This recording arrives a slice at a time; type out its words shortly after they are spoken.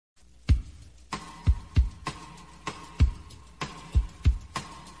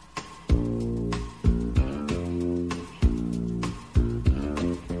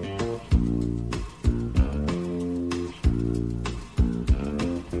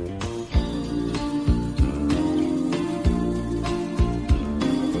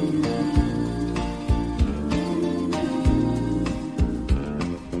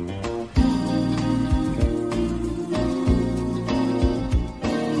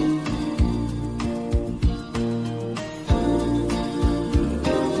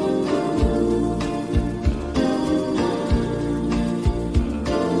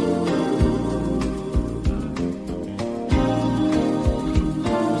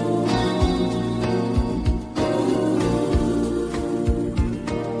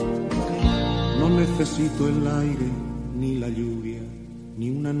necesito el aire, ni la lluvia, ni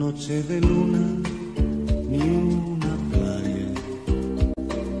una noche de luna, ni una playa,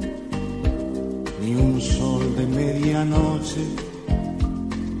 ni un sol de medianoche,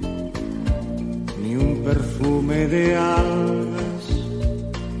 ni un perfume de algas,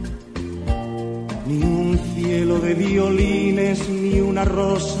 ni un cielo de violines, ni una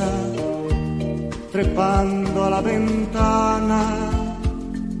rosa trepando a la ventana.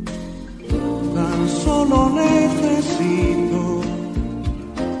 Tan solo necesito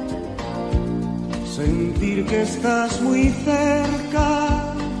sentir que estás muy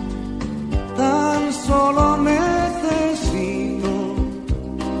cerca. Tan solo necesito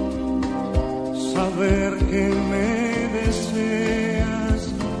saber que me deseas.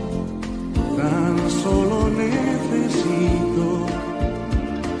 Tan solo necesito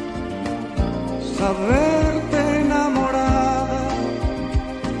saberte enamorada.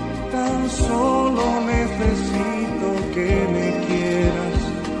 Tan solo necesito que me quieras.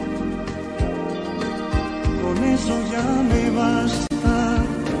 Con eso ya me basta.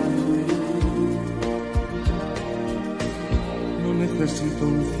 No necesito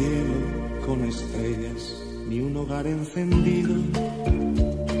un cielo con estrellas, ni un hogar encendido,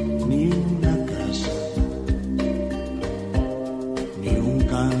 ni una casa, ni un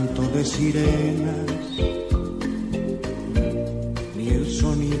canto de sirenas, ni el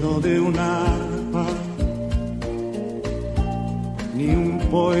sonido de un arpa, ni un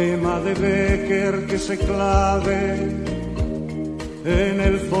poema de Becker que se clave en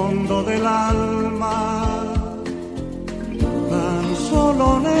el fondo del alma. Tan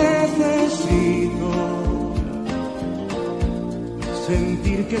solo necesito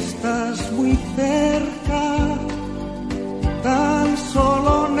sentir que estás muy cerca. Tan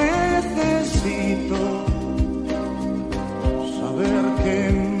solo necesito saber que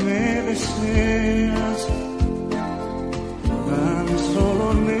me deseas. Tan solo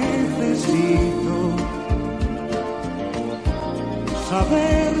necesito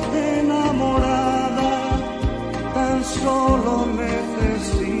saberte enamorada. Tan solo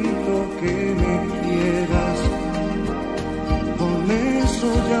necesito que me quieras. Con eso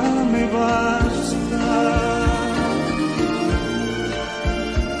ya me basta.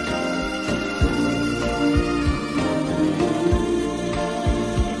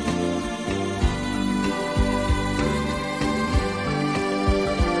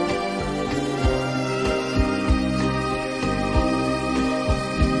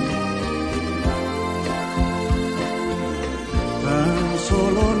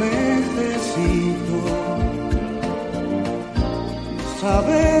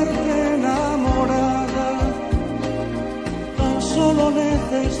 Saberte enamorada. Tan solo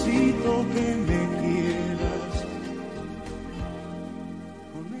necesito que me quieras.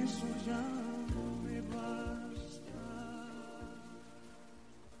 Con eso ya me basta.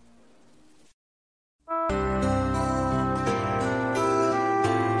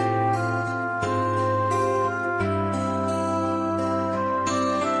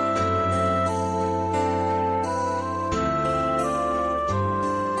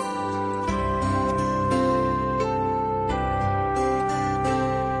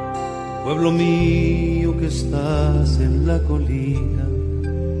 Pueblo mío que estás en la colina,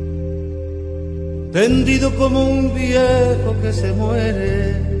 tendido como un viejo que se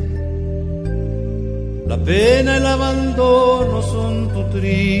muere. La pena y el abandono son tu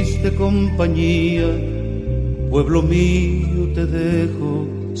triste compañía. Pueblo mío, te dejo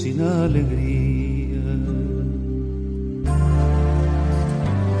sin alegría.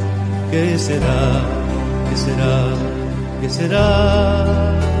 ¿Qué será? ¿Qué será? ¿Qué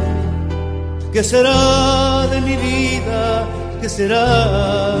será? ¿Qué será de mi vida? ¿Qué será?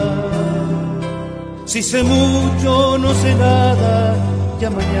 Si sé mucho, no sé nada, ya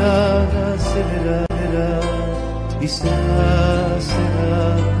mañana se verá, y será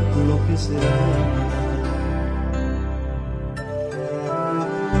lo que será.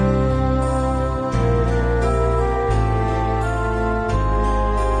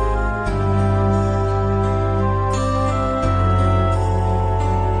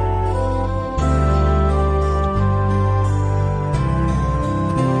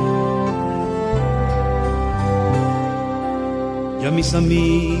 Mis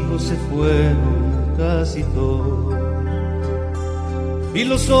amigos se fueron casi todos, y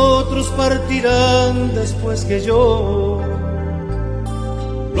los otros partirán después que yo.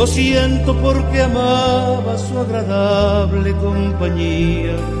 Lo siento porque amaba su agradable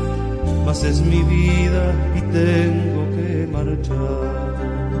compañía, mas es mi vida y tengo que marchar.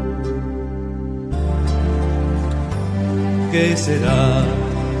 ¿Qué será?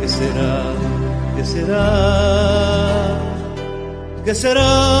 ¿Qué será? ¿Qué ¿qué será? ¿Qué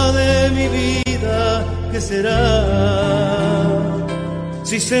será de mi vida? ¿Qué será?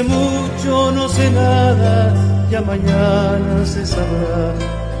 Si sé mucho o no sé nada, ya mañana se sabrá.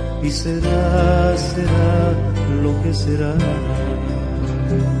 Y será, será lo que será.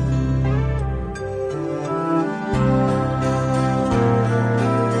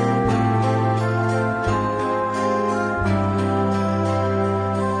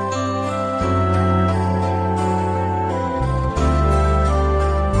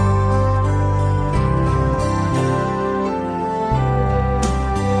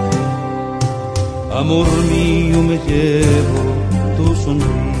 Amor mío, me llevo tu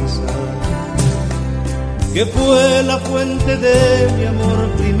sonrisa, que fue la fuente de mi amor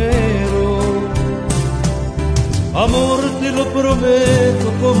primero. Amor, te lo prometo,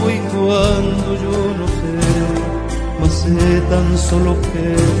 como y cuando yo no sé, mas sé tan solo que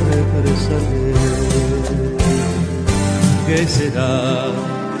regresaré. ¿Qué será?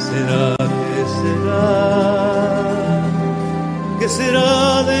 ¿Qué será? ¿Qué será? ¿Qué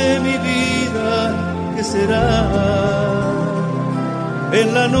será de mi vida? ¿Qué será?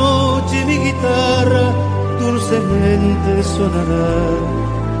 En la noche mi guitarra dulcemente sonará,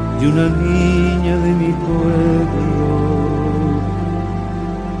 y una niña de mi pueblo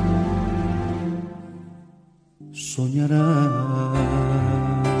soñará.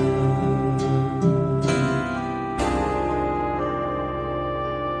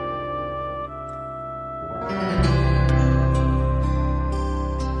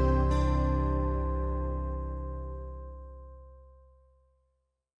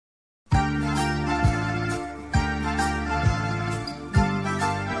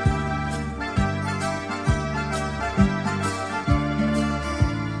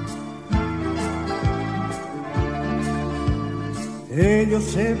 Ellos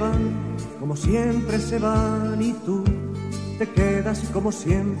se van, como siempre se van, y tú te quedas como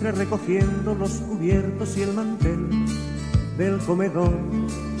siempre recogiendo los cubiertos y el mantel del comedor,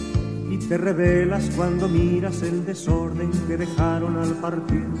 y te revelas cuando miras el desorden que dejaron al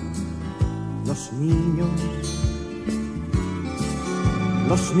partir los niños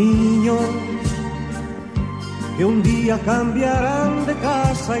que un día cambiarán de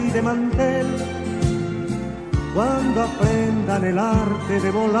casa y de mantel. Cuando aprendan el arte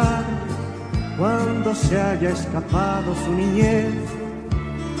de volar, cuando se haya escapado su niñez,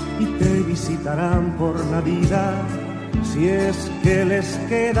 y te visitarán por Navidad, si es que les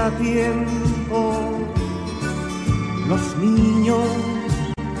queda tiempo. Los niños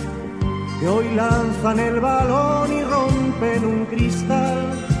que hoy lanzan el balón y rompen un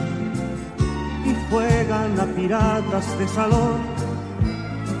cristal, y juegan a piratas de salón,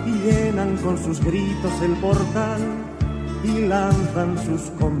 y llenan con sus gritos el portal, y lanzan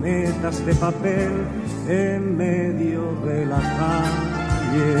sus cometas de papel en medio de la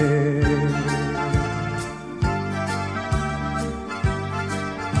calle.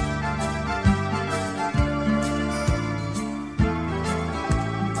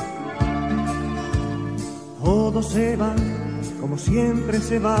 Todos se van, como siempre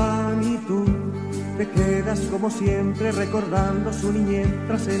se van, y tú te quedas como siempre recordando su niñez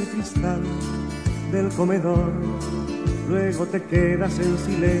tras el cristal del comedor. Luego te quedas en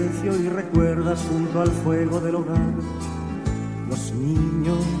silencio y recuerdas junto al fuego del hogar los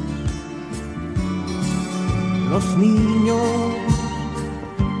niños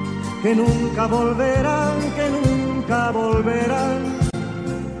que nunca volverán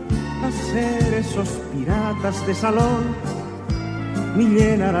a ser esos piratas de salón, ni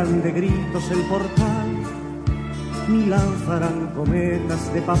llenarán de gritos el portal, ni lanzarán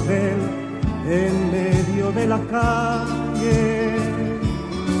cometas de papel en medio de la calle.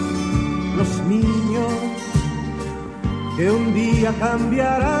 Los niños que un día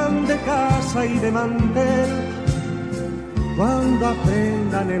cambiarán de casa y de mantel, cuando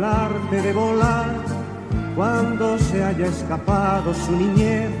aprendan el arte de volar, cuando se haya escapado su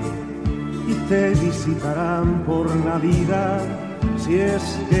niñez, y te visitarán por Navidad, si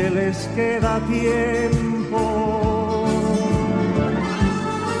es que les queda tiempo.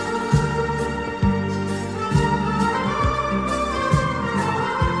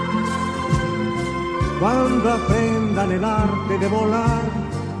 Cuando aprendan el arte de volar,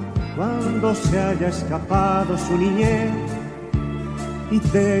 cuando se haya escapado su niñez, y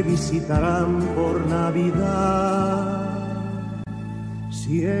te visitarán por Navidad,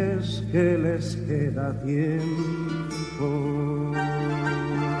 si es que les queda tiempo.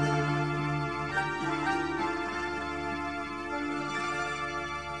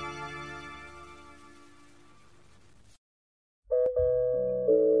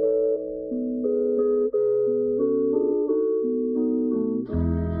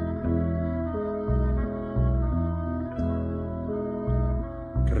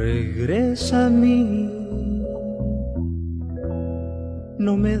 Regresa a mí,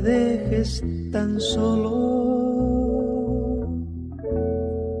 no me dejes tan solo,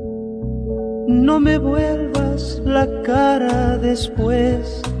 no me vuelvas la cara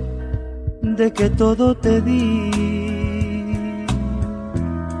después de que todo te di.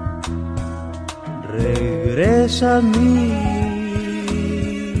 Regresa a mí,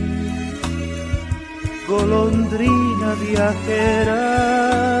 golondrina viajera,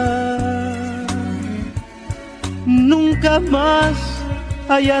 nunca más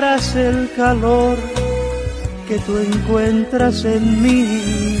hallarás el calor que tú encuentras en mí.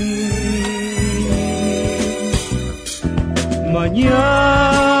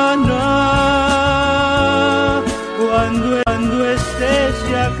 Mañana, cuando estés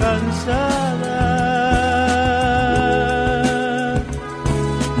ya cansada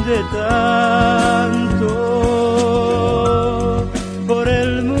de tanto por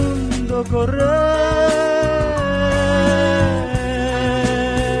el mundo correr,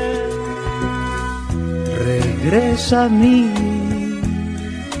 regresa a mí,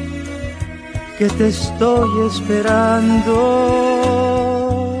 que te estoy esperando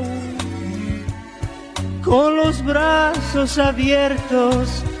con los brazos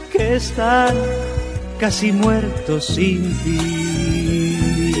abiertos que están casi muertos sin ti.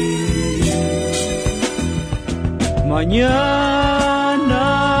 Mañana,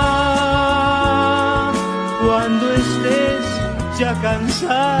 cuando estés ya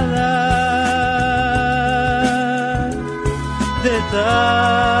cansada de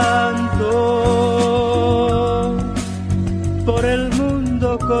tanto por el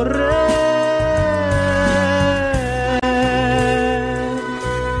mundo correr,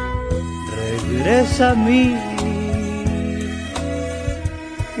 regresa a mí,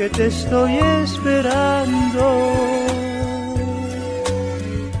 que te estoy esperando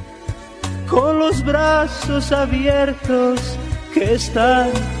con los brazos abiertos que están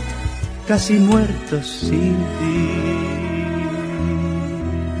casi muertos sin ti.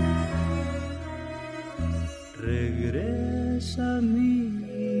 Regresa a mí.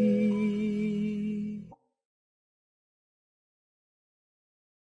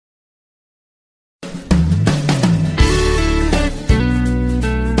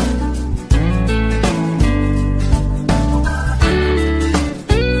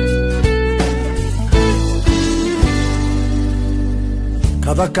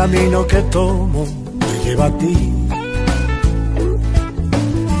 Cada camino que tomo me lleva a ti.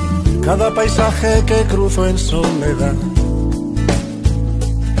 Cada paisaje que cruzo en soledad.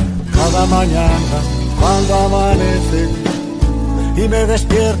 Cada mañana cuando amanece y me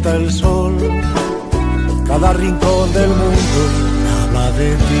despierta el sol. Cada rincón del mundo me habla de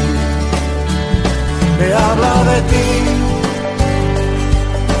ti. Me habla de ti.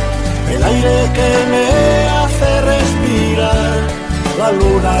 El aire que me hace respirar. La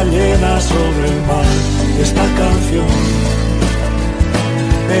luna llena sobre el mar, esta canción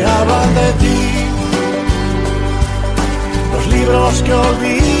me hablan de ti. Los libros que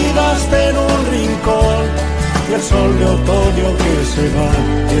olvidaste en un rincón y el sol de otoño que se va,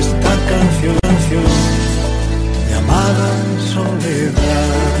 esta canción llamada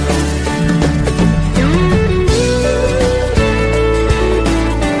soledad.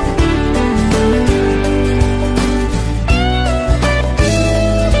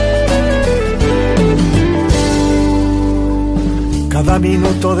 Cada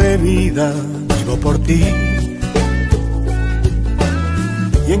minuto de vida vivo por ti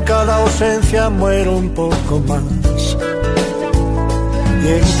y en cada ausencia muero un poco más. Y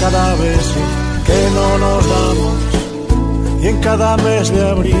en cada beso que no nos damos y en cada mes de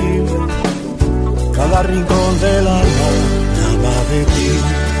abril, cada rincón del alma me habla de ti.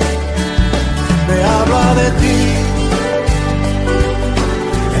 Me habla de ti.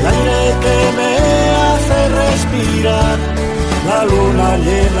 El aire que me hace respirar. La luna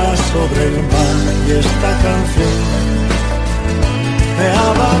llena sobre el mar y esta canción me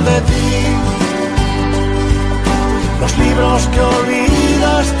hablan de ti. Los libros que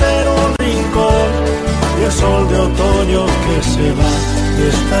olvidaste en un rincón y el sol de otoño que se va y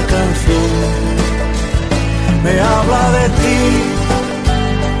esta canción me habla de ti.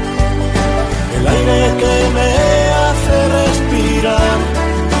 El aire que me hace respirar.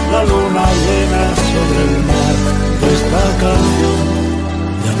 La luna llena sobre el mar. Esta canción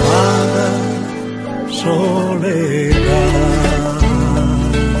llamada soledad.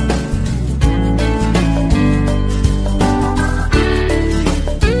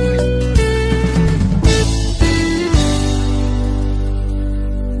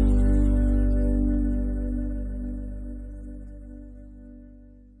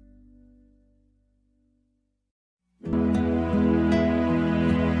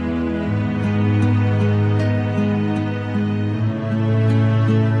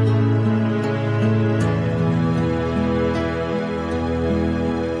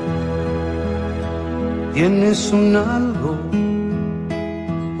 Tienes un algo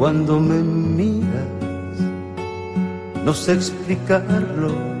cuando me miras, no sé explicarlo,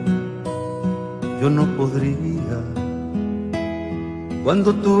 yo no podría.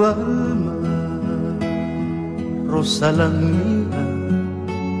 Cuando tu alma roza la mía,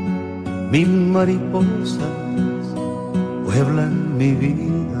 mil mariposas pueblan mi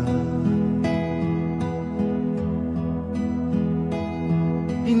vida.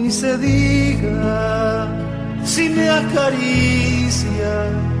 Y ni se diga si me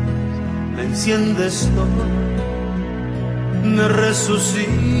acaricias, me enciendes todo, me resucitas.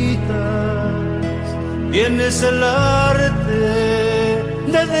 Tienes el arte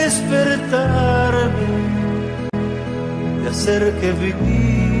de despertarme, de hacer que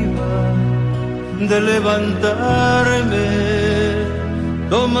viva, de levantarme.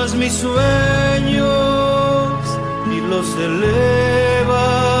 Tomas mis sueños y los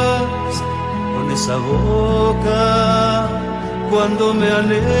elevas con esa boca. Cuando me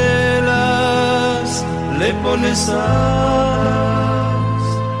anhelas, le pones alas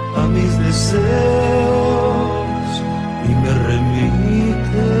a mis deseos y me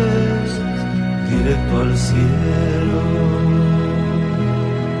remites directo al cielo.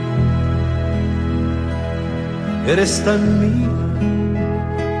 Eres tan mía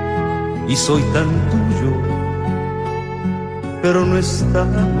y soy tan tuyo, pero no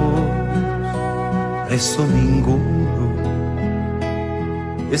estamos, eso ninguno.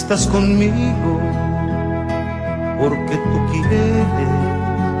 Estás conmigo porque tú quieres,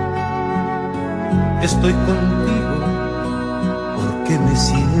 estoy contigo porque me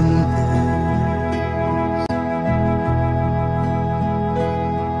sientes.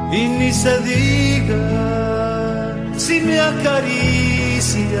 Y ni se diga si me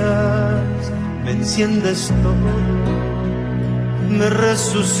acaricias, me enciendes todo, me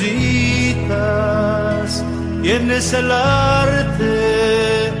resucitas. Tienes el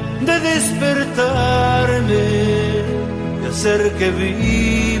arte de despertarme, de hacer que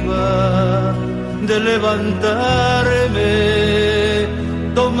viva, de levantarme.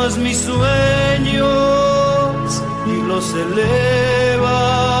 Tomas mis sueños y los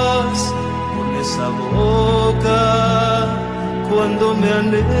elevas con esa boca. Cuando me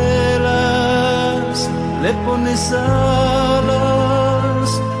anhelas, le pones alas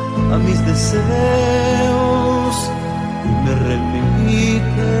a mis deseos y me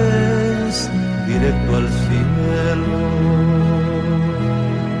remites directo al cielo.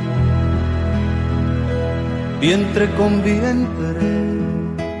 Vientre con vientre,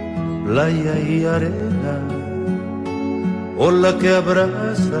 playa y arena, ola que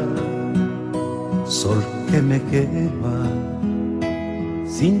abraza, sol que me quema.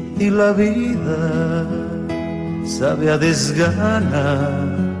 Sin ti la vida sabe a desgana,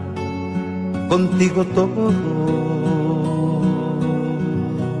 contigo todo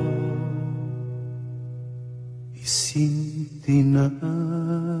y sin ti nada.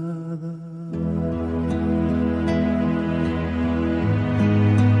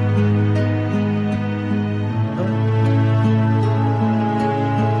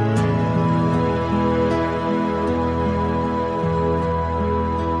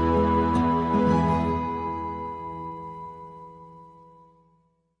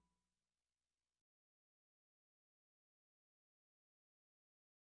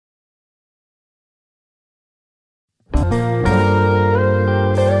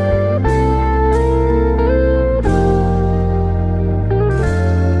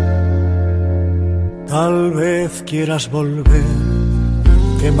 Tal vez quieras volver,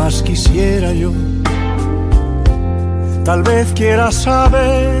 ¿qué más quisiera yo? Tal vez quieras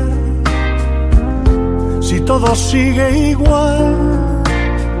saber si todo sigue igual,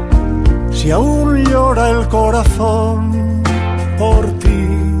 si aún llora el corazón por ti,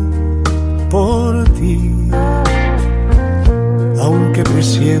 aunque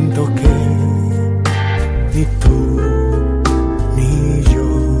presiento que ni tú ni yo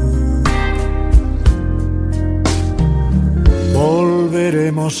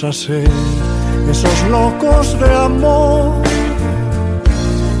volveremos a ser esos locos de amor,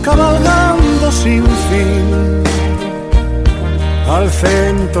 cabalgando sin fin al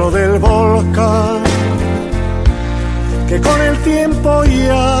centro del volcán, que con el tiempo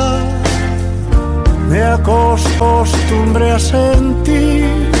ya me acostumbré a sentir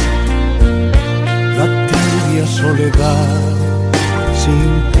la tibia soledad sin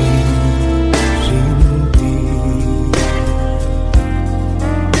ti, sin ti.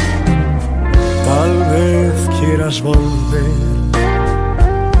 Tal vez quieras volver,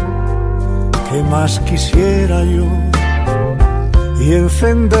 ¿qué más quisiera yo? Y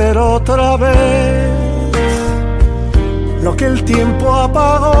encender otra vez lo que el tiempo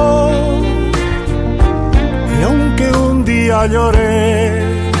apagó. Y aunque un día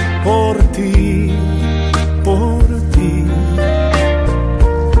lloré por ti,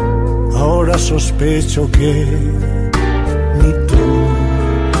 ahora sospecho que ni tú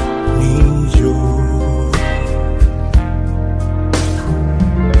ni yo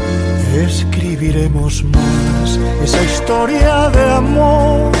escribiremos más esa historia de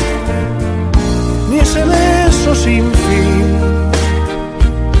amor, ni ese beso sin fin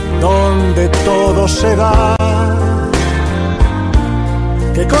donde todo se da,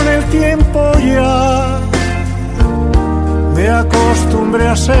 que con el tiempo ya me acostumbré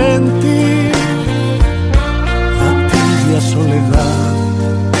a sentir la tibia soledad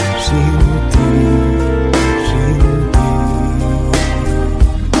sin ti, sin ti.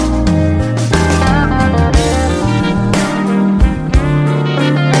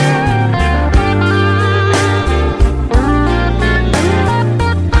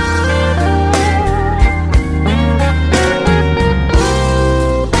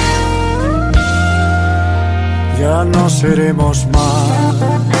 Ya no seremos más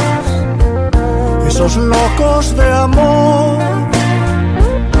esos locos de amor,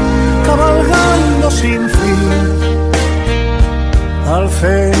 cabalgando sin fin al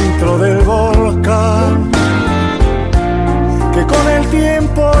centro del volcán, que con el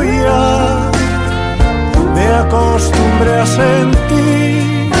tiempo ya me acostumbré a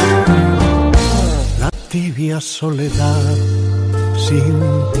sentir la tibia soledad sin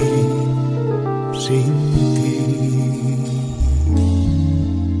ti, sin ti.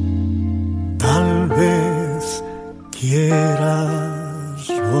 Tal vez quieras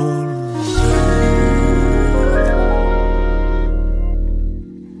volver.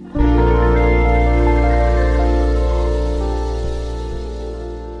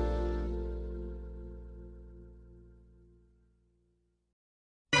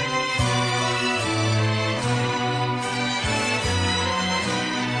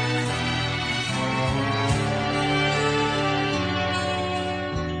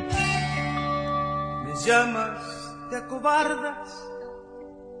 Llamas, te acobardas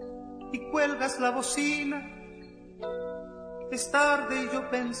y cuelgas la bocina. Es tarde y yo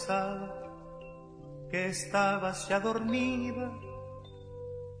pensaba que estabas ya dormida.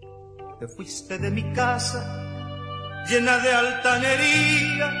 Te fuiste de mi casa llena de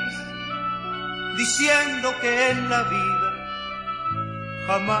altanerías, diciendo que en la vida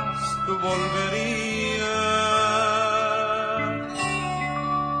jamás tú volverías.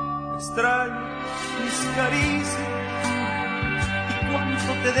 Extraño mis caricias y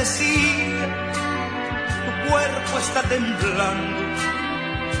cuánto te decía, tu cuerpo está temblando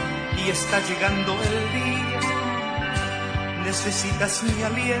y está llegando el día. Necesitas mi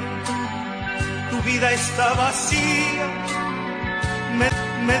aliento, tu vida está vacía.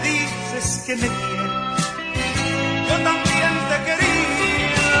 Me dices que me quieres, yo también te quería.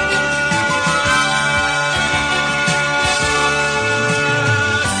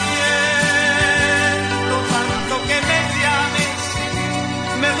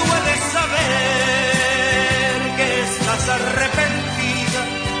 Arrepentida,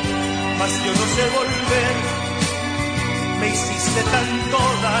 mas yo no sé volver. Me hiciste tanto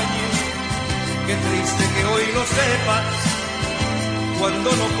daño, qué triste que hoy lo sepas, cuando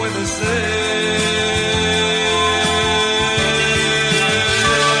no puede ser.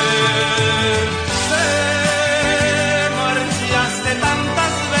 Te marchaste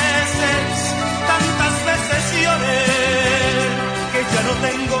tantas veces lloré, que ya no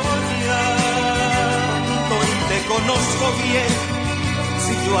tengo llanto y te conozco bien.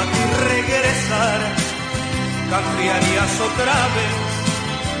 Si yo a ti regresara, cambiarías otra vez.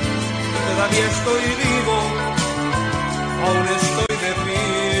 Todavía estoy vivo, aún estoy de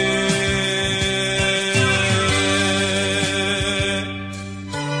pie.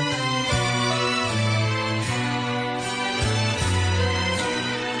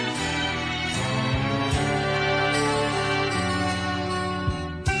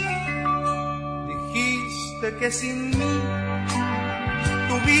 Dijiste que sin mí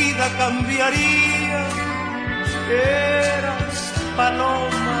tu vida cambiaría. Eras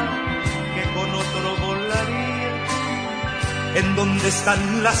paloma que con otro volaría. ¿En dónde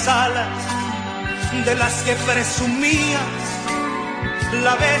están las alas de las que presumías?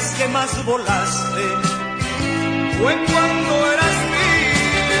 La vez que más volaste fue cuando eras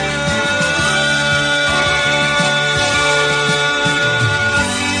mía.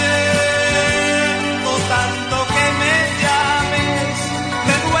 Siento tanto que me llames,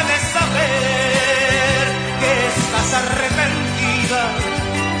 me duele saber que estás arrepentida,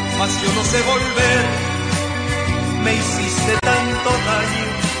 mas yo no sé volver. me hiciste tanto daño.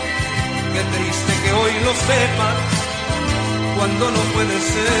 Qué triste que hoy lo sepas, cuando no puede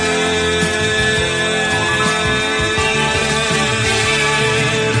ser.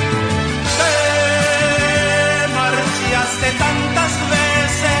 Te marchaste tantas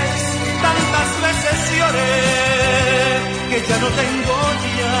veces lloré, que ya no tengo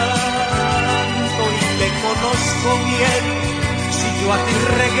llanto y te conozco bien. Si yo a ti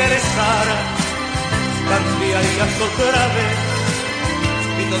regresara, cambiarías otra vez.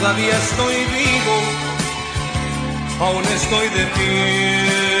 Y todavía estoy vivo, aún estoy de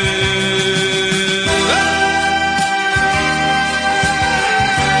pie.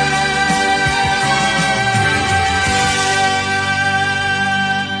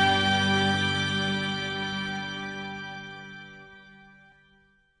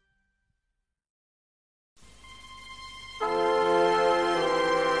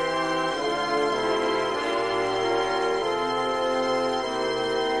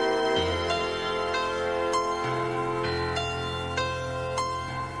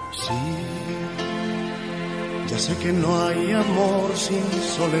 Sé que no hay amor sin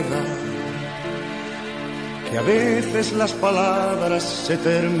soledad, que a veces las palabras se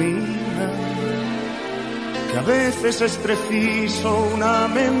terminan, que a veces es preciso una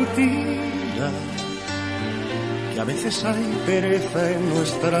mentira, que a veces hay pereza en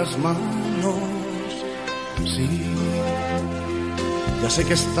nuestras manos. Sí, ya sé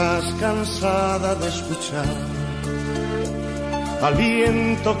que estás cansada de escuchar al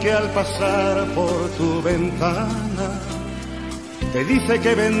viento que al pasar por tu ventana te dice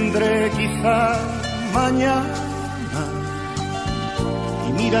que vendré quizá mañana,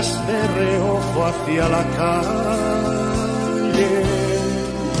 y miras de reojo hacia la calle.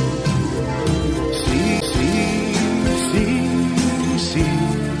 Sí, sí, sí, sí,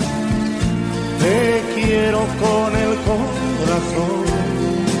 te quiero con el corazón.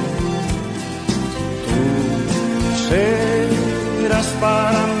 Tú serás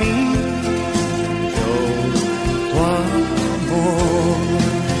para mí, yo tu amor.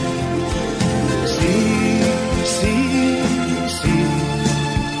 Sí, sí, sí,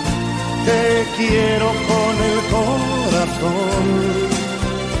 te quiero con el corazón.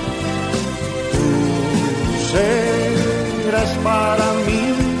 Tú serás para mí,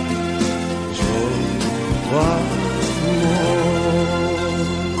 yo tu amor.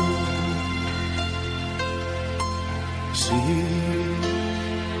 Sí,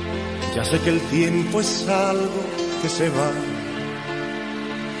 ya sé que el tiempo es algo que se va,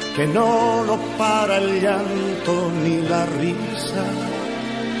 que no lo para el llanto ni la risa,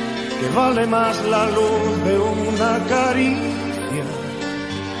 que vale más la luz de una caricia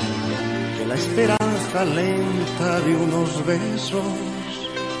que la esperanza lenta de unos besos.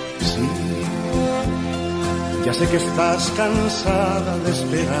 Sí, ya sé que estás cansada de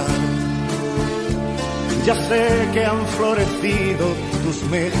esperar, ya sé que han florecido tus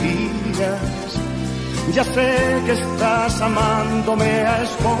mejillas, ya sé que estás amándome a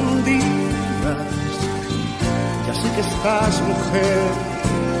escondidas, ya sé que estás, mujer,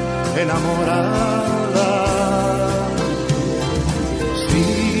 enamorada.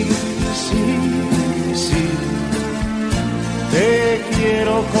 Sí, sí, sí, te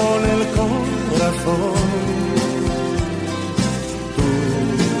quiero con el corazón. Tú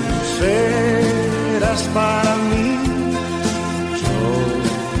serás para mí, yo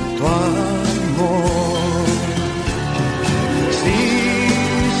tu amor. Sí,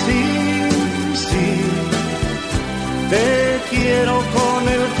 sí, sí, te quiero con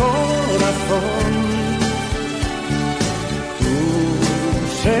el corazón. Tú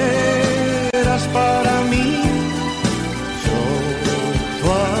serás para mí, yo tu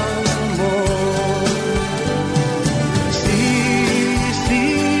amor. Sí, sí,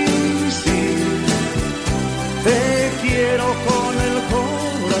 sí, te quiero con el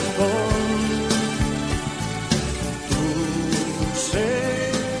corazón. Tú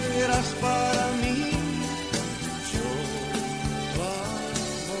serás para mí, yo tu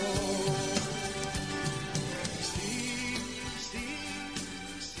amor. Sí, sí,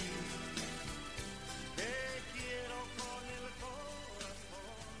 sí, te quiero con el corazón.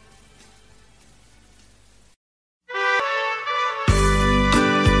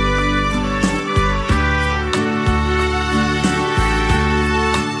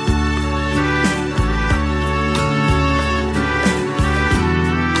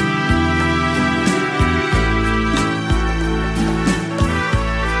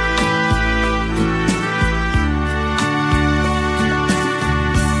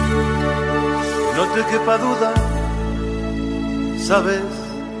 No te quepa duda, sabes,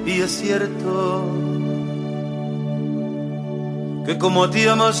 y es cierto, que como a ti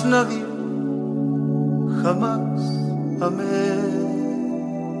a más nadie jamás amé,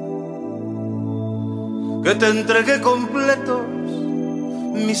 que te entregué completos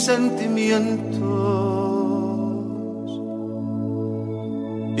mis sentimientos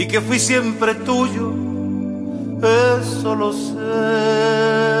y que fui siempre tuyo, eso lo sé,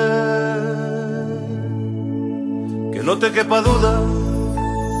 que no te quepa duda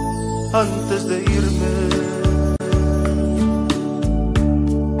antes de irme,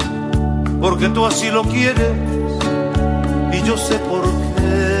 porque tú así lo quieres y yo sé por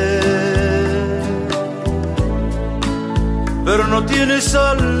qué, pero no tienes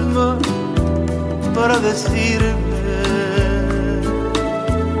alma para decirme,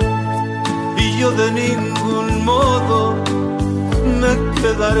 y yo de ningún modo me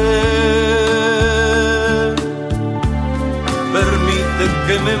quedaré. Permite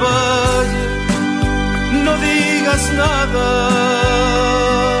que me vaya, no digas nada,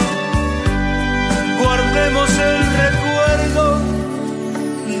 guardemos el recuerdo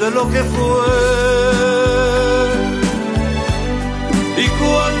de lo que fue, y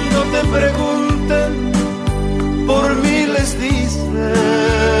cuando te pregunten por mí les dices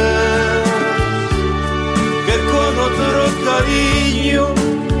que con otro cariño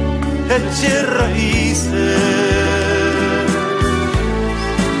eché raíces,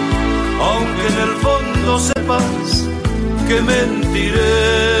 aunque en el fondo sepas que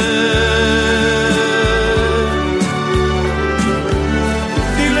mentiré.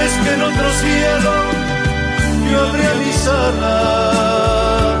 Diles que en otro cielo yo abría mis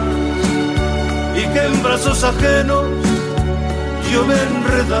alas y que en brazos ajenos yo me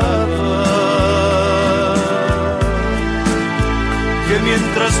enredaba, que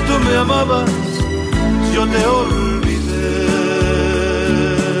mientras tú me amabas yo te olvidé.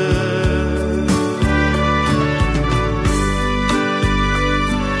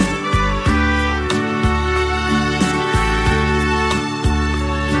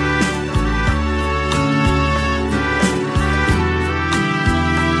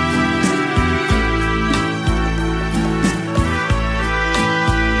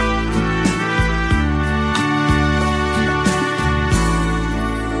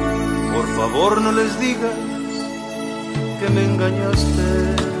 Por favor no les digas que me engañaste,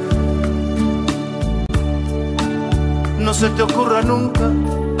 no se te ocurra nunca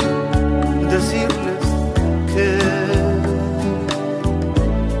decirles que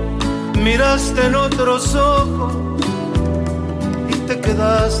miraste en otros ojos y te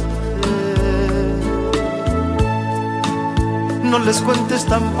quedaste. No les cuentes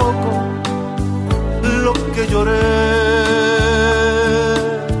tampoco lo que lloré.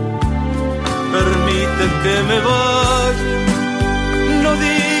 Permite que me vaya, no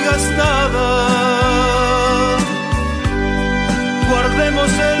digas nada, guardemos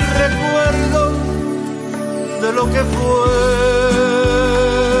el recuerdo de lo que fue,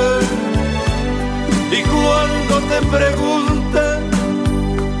 y cuando te pregunten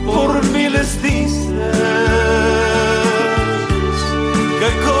por mí les dices que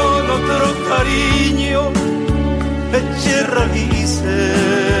con otro cariño eché raíces,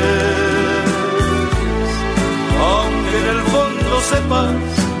 aunque en el fondo sepas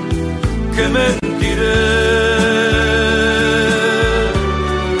que mentiré.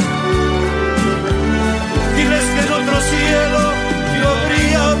 Diles que en otro cielo yo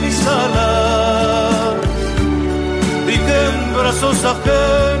abría mis alas y que en brazos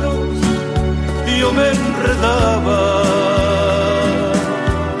ajenos yo me enredaba,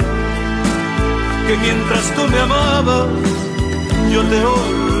 que mientras tú me amabas yo te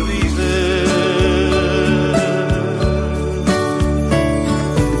olvidé.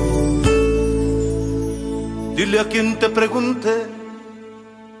 Dile a quien te pregunte,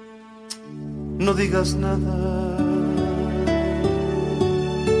 no digas nada.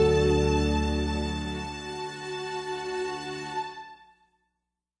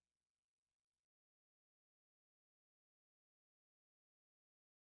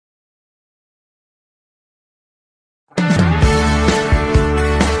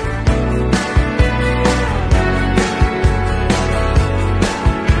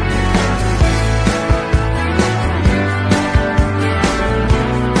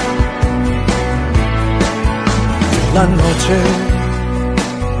 La noche,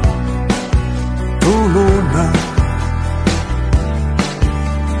 tu luna,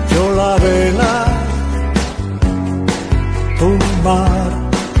 yo la vela, tu mar,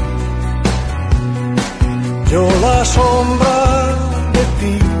 yo la sombra de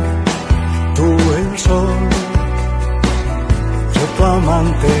ti, tú el sol, yo tu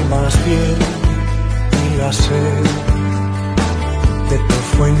amante más fiel y la sed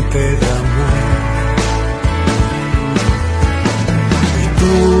fuente de amor. Y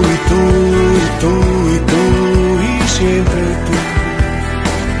tú, y tú, y tú, y tú, y siempre tú.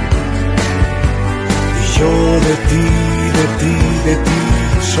 Y yo de ti, de ti, de ti,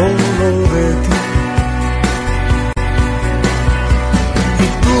 solo de ti. Y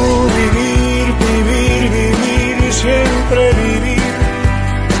tú vivir, vivir, vivir, y siempre vivir.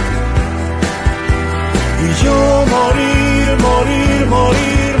 Y yo morir, morir,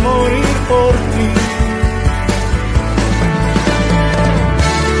 morir, morir por ti.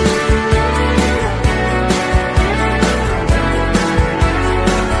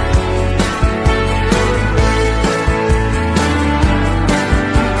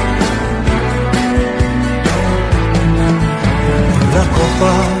 La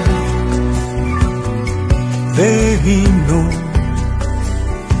copa de vino,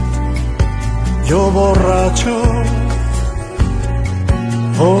 yo borracho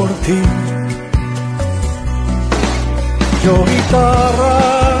por ti. Yo guitarra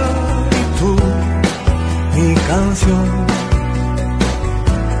y tú mi canción,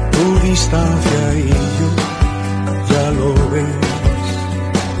 tu distancia y yo, ya lo ves,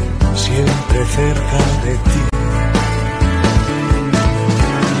 siempre cerca de ti.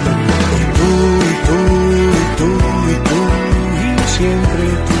 Y tú, y tú, y tú, y tú, y siempre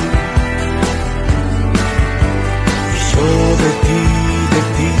tú. Y yo de ti, de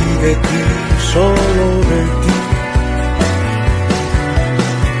ti, de ti, solo de ti.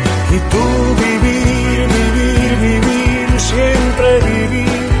 Y tú vivir, vivir, vivir, siempre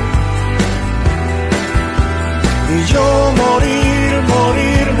vivir. Y yo morir,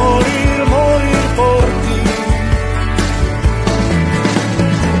 morir, morir, morir por ti.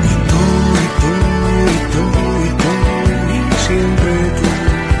 Y tú, y tú, y tú, y tú, y siempre tú.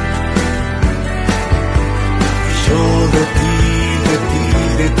 Y yo de ti, de ti,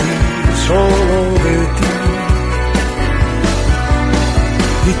 de ti, solo de ti.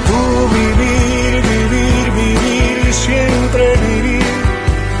 Y tú vivir, vivir, vivir, siempre vivir.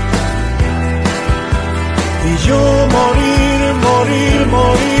 Y yo morir, morir,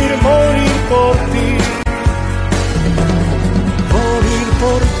 morir, morir por ti. Morir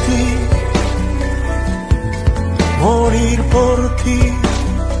por ti. Morir por ti.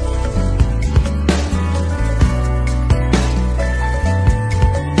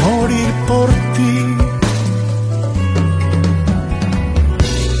 Morir por ti.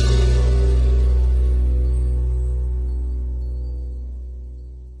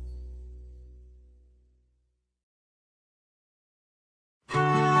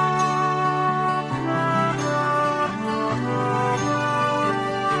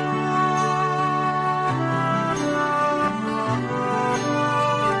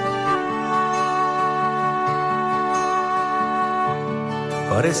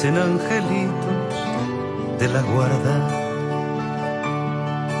 Parecen angelitos de la guarda,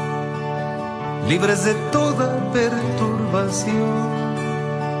 libres de toda perturbación.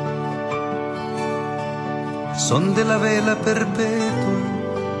 Son de la vela perpetua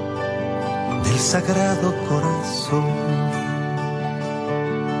del Sagrado Corazón.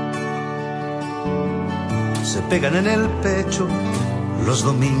 Se pegan en el pecho los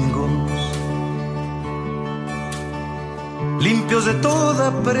domingos, limpios de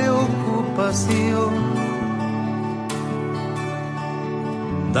toda preocupación.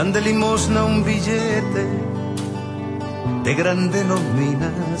 Dan de limosna un billete de gran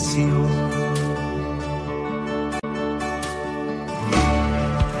denominación.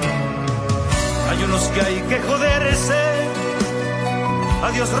 Hay unos que hay que joderse,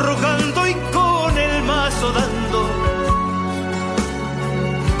 a Dios rogando y con el mazo dando,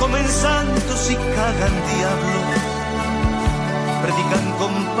 comen santos y cagan diablos, predican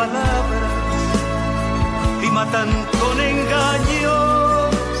con palabras y matan con engaños.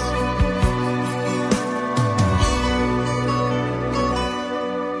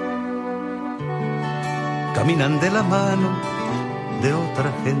 Caminan de la mano de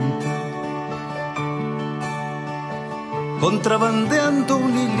otra gente, contrabandeando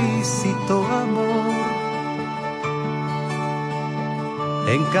un ilícito amor.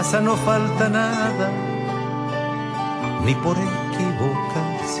 En casa no falta nada, ni por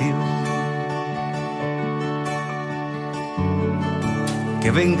equivocación. Que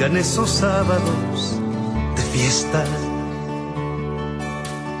vengan esos sábados de fiesta,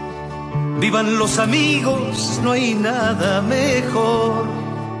 vivan los amigos, no hay nada mejor.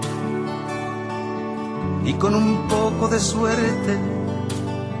 Y con un poco de suerte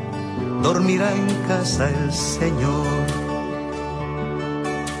dormirá en casa el Señor.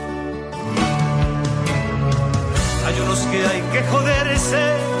 Hay unos que hay que joderse,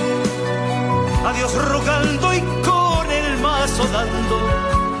 a Dios rogando y con el mazo dando,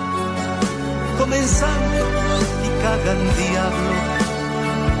 comenzando y cagan diablos,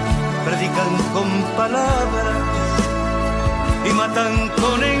 predican con palabras y matan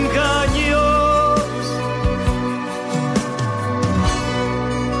con engaños.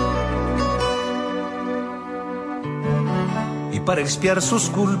 Y para expiar sus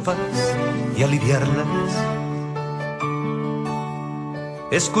culpas y aliviarlas,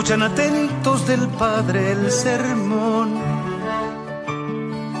 escuchan atentos del Padre el sermón.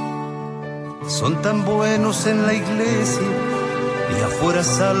 Son tan buenos en la iglesia y afuera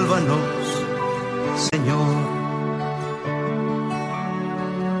sálvanos, Señor.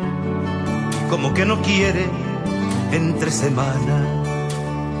 Como que no quiere entre semana,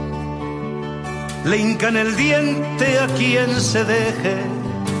 le hincan el diente a quien se deje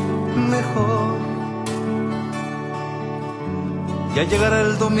mejor. Ya llegará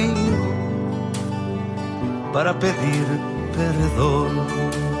el domingo para pedir perdón.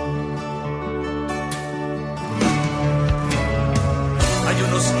 Hay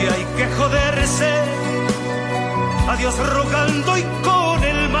unos que hay que joderse, a Dios rogando y con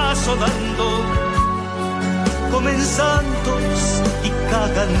el mazo dando, comen santos y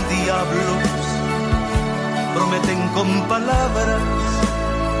cagan diablos, prometen con palabras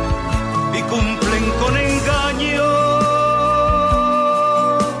y cumplen con engaños.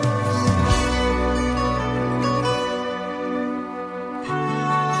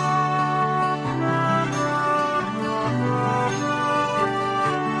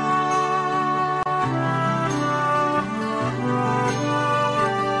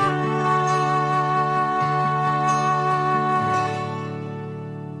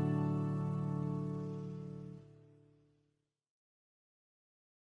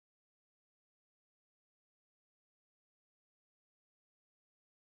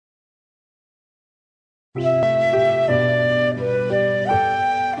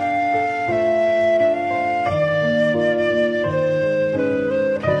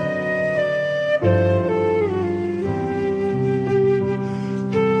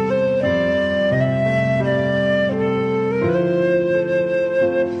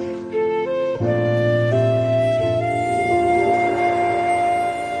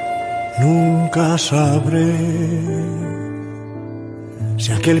 Nunca sabré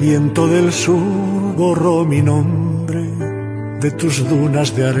si aquel viento del sur borró mi nombre de tus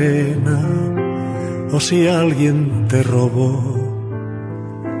dunas de arena, o si alguien te robó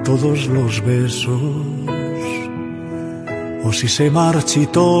todos los besos, o si se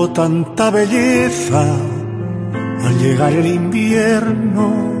marchitó tanta belleza al llegar el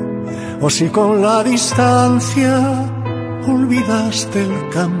invierno, o si con la distancia olvidaste el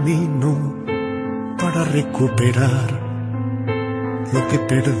camino para recuperar lo que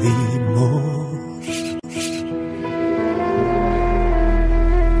perdimos.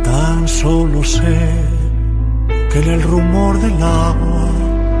 Tan solo sé que en el rumor del agua,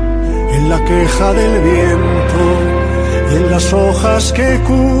 en la queja del viento y en las hojas que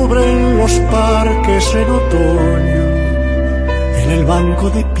cubren los parques en otoño, en el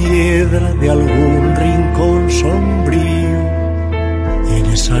banco de piedra de algún rincón sombrío y en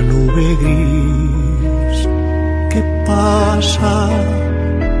esa nube gris que pasa,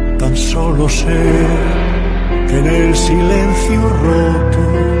 tan solo sé que en el silencio roto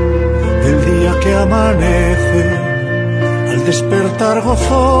del día que amanece, al despertar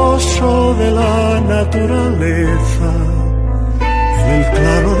gozoso de la naturaleza, en el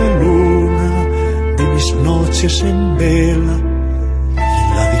claro de luna de mis noches en vela,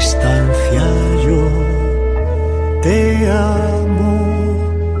 la distancia yo te amo,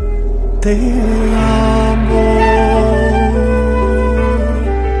 te amo.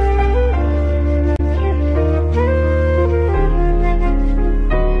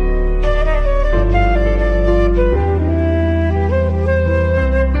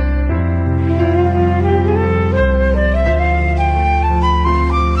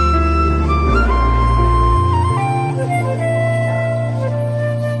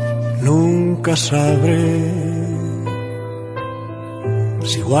 Nunca sabré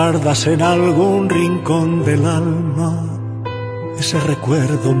si guardas en algún rincón del alma ese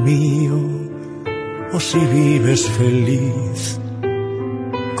recuerdo mío, o si vives feliz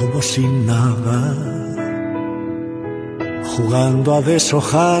como sin nada, jugando a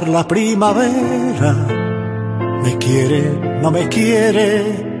deshojar la primavera. Me quiere, no me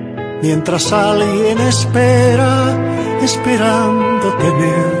quiere, mientras alguien espera, esperando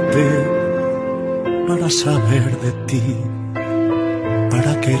tenerte para saber de ti,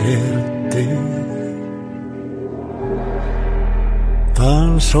 para quererte.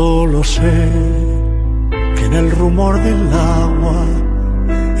 Tan solo sé que en el rumor del agua,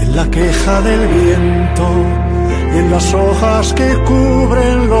 en la queja del viento y en las hojas que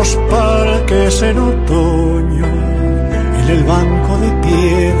cubren los parques en otoño, en el banco de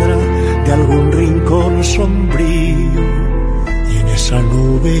piedra de algún rincón sombrío y en esa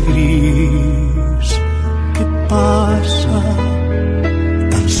nube gris que pasa,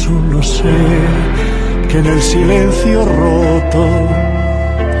 tan solo sé que en el silencio roto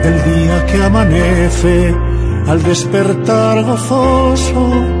del día que amanece, al despertar gozoso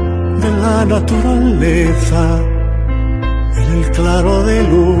de la naturaleza, en el claro de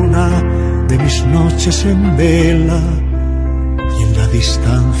luna de mis noches en vela y en la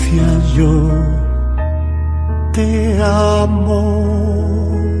distancia yo te amo,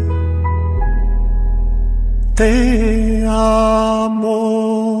 te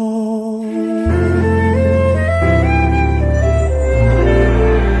amo.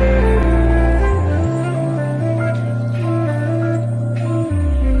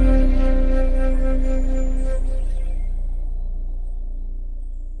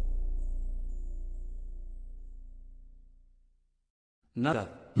 Nada.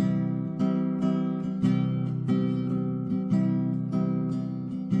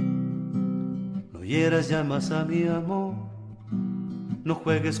 No hieras ya más a mi amor, no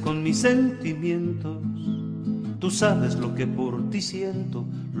juegues con mis sentimientos. Tú sabes lo que por ti siento,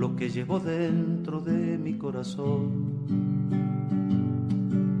 lo que llevo dentro de mi corazón.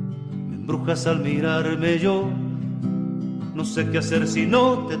 Me embrujas al mirarme yo, no sé qué hacer si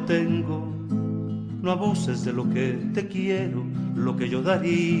no te tengo. No abuses de lo que te quiero, lo que yo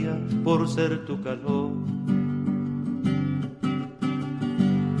daría por ser tu calor.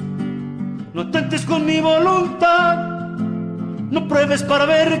 No atentes con mi voluntad, no pruebes para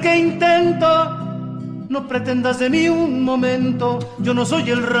ver qué intento. No pretendas de mí un momento, yo no soy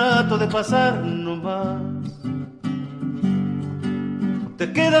el rato de pasar nomás.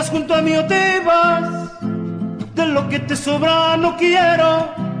 Te quedas junto a mí o te vas, de lo que te sobra no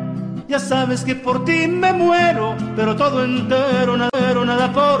quiero. Ya sabes que por ti me muero, pero todo entero, nada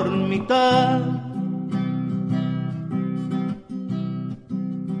por mitad.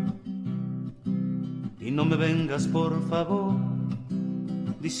 Y no me vengas por favor,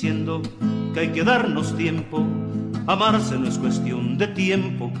 diciendo que hay que darnos tiempo. Amarse no es cuestión de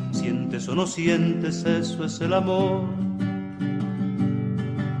tiempo, sientes o no sientes, eso es el amor.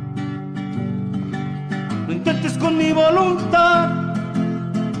 No intentes con mi voluntad,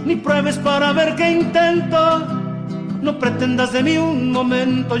 ni pruebes para ver qué intento. No pretendas de mí un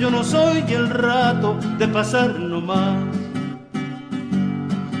momento, yo no soy el rato de pasar nomás.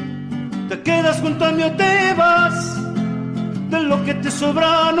 Te quedas junto a mí o te vas, de lo que te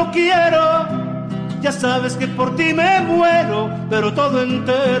sobra no quiero. Ya sabes que por ti me muero, pero todo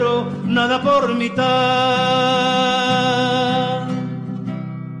entero, nada por mitad.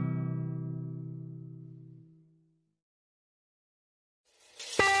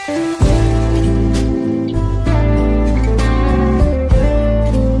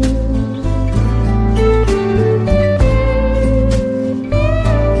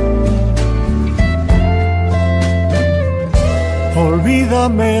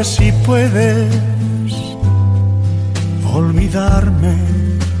 Olvídame si puedes olvidarme,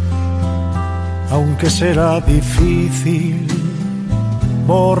 aunque será difícil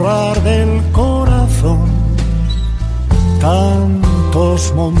borrar del corazón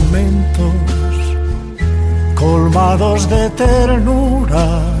tantos momentos colmados de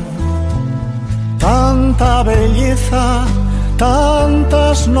ternura, tanta belleza,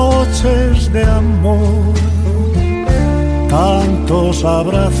 tantas noches de amor, tantos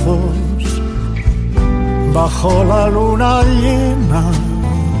abrazos bajo la luna llena,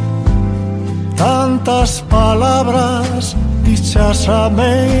 tantas palabras dichas a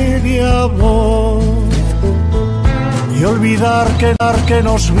media voz, y olvidar que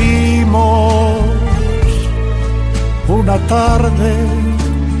nos vimos una tarde,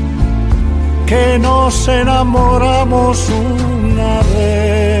 que nos enamoramos una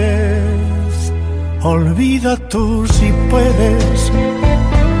vez. Olvida tú si puedes,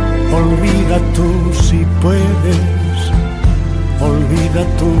 olvida tú si puedes, olvida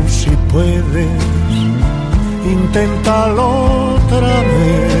tú si puedes, inténtalo otra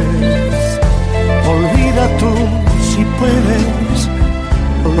vez. Olvida tú si puedes,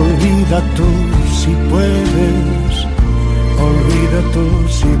 olvida tú si puedes, olvida tú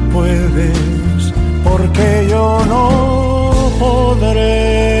si puedes, porque yo no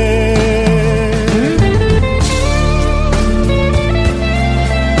podré.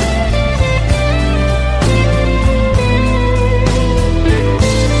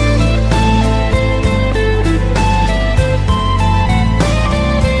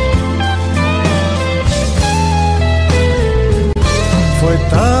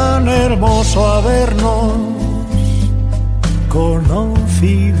 hermoso habernos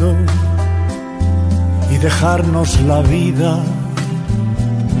conocido y dejarnos la vida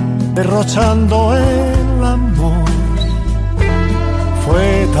derrochando el amor.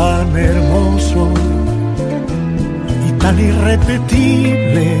 Fue tan hermoso y tan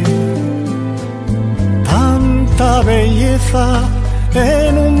irrepetible, tanta belleza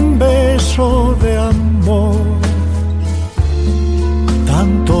en un beso de amor,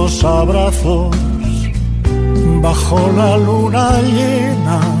 tantos abrazos bajo la luna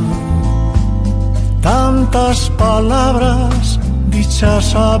llena, tantas palabras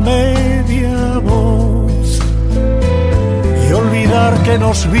dichas a media voz, y olvidar que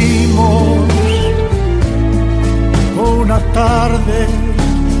nos vimos una tarde,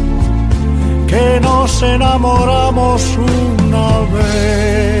 que nos enamoramos una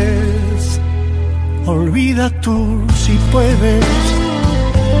vez. Olvida tú si puedes,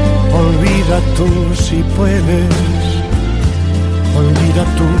 olvida tú si puedes, olvida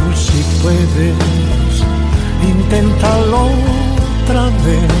tú si puedes, inténtalo otra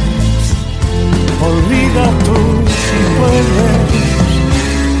vez. Olvida tú si puedes,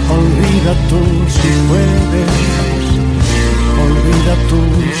 olvida tú si puedes, olvida tú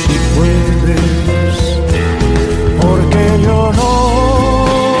si puedes, porque yo no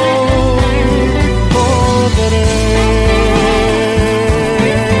podré.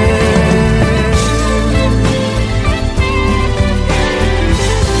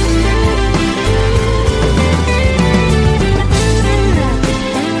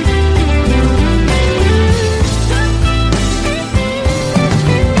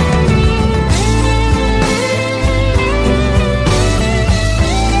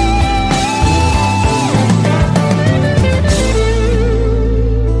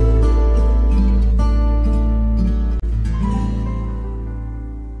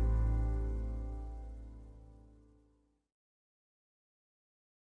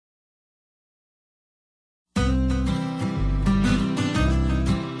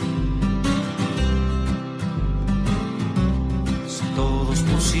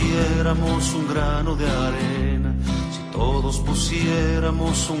 Un grano de arena, si todos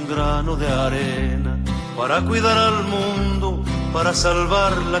pusiéramos un grano de arena para cuidar al mundo, para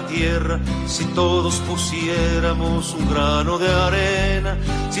salvar la tierra, si todos pusiéramos un grano de arena,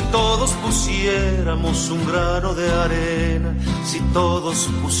 si todos pusiéramos un grano de arena, si todos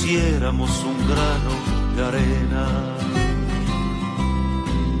pusiéramos un grano de arena.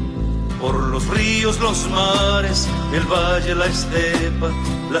 Por los ríos, los mares, el valle, la estepa,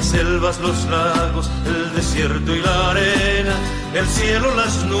 las selvas, los lagos, el desierto y la arena, el cielo,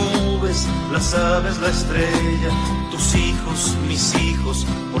 las nubes, las aves, la estrella, tus hijos, mis hijos,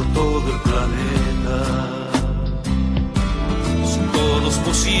 por todo el planeta. Si todos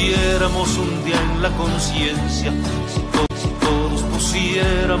pusiéramos un día en la conciencia, si todos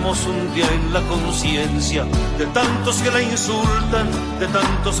pusiéramos un día en la conciencia de tantos que la insultan, de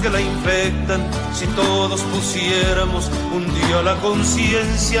tantos que la infectan, si todos pusiéramos un día la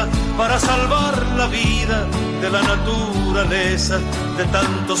conciencia para salvar la vida de la naturaleza, de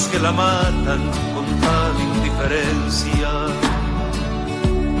tantos que la matan con tal indiferencia.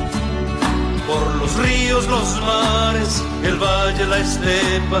 Por los ríos, los mares, el valle, la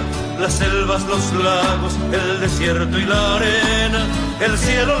estepa, las selvas, los lagos, el desierto y la arena, el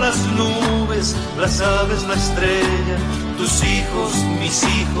cielo, las nubes, las aves, la estrella, tus hijos, mis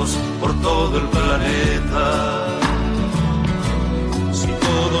hijos, por todo el planeta. Si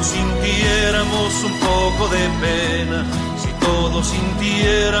todos sintiéramos un poco de pena, si todos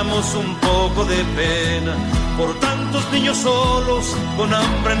sintiéramos un poco de pena, por tantos niños solos, con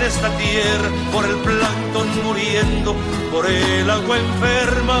hambre en esta tierra, por el plancton muriendo, por el agua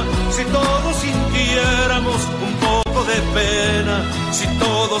enferma, si todos sintiéramos un poco de pena, si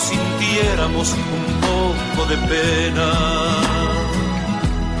todos sintiéramos un poco de pena.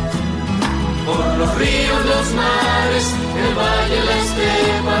 Por los ríos, los mares, el valle, la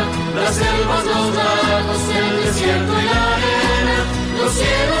estepa, las selvas, los lagos, el desierto y la arena, los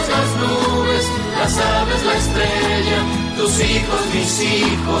cielos, las nubes, las aves, la estrella, tus hijos, mis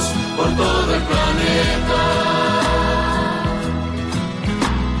hijos, por todo el planeta.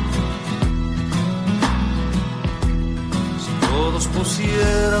 Si todos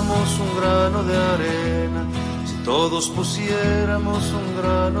pusiéramos un grano de arena, si todos pusiéramos un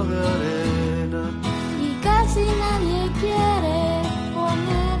grano de arena, y casi nadie quiere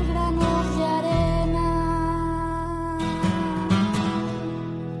poner granos de arena.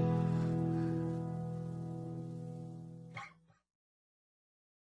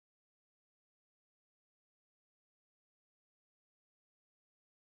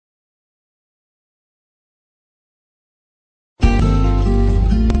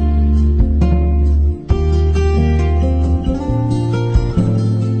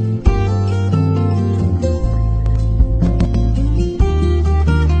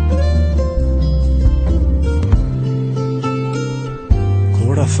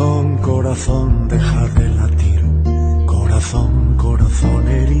 Corazón, corazón, deja de latir. Corazón, corazón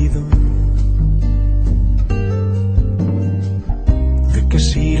herido. ¿De qué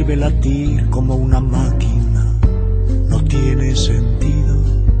sirve latir como una máquina? No tiene sentido.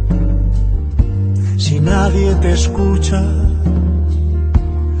 Si nadie te escucha,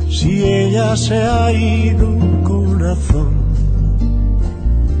 si ella se ha ido, corazón.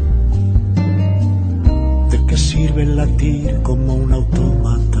 ¿De qué sirve latir como un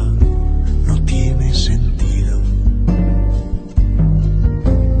autómata? No tiene sentido.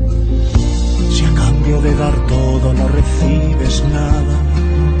 Si a cambio de dar todo no recibes nada,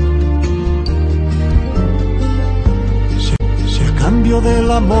 si a cambio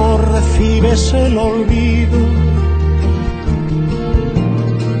del amor recibes el olvido,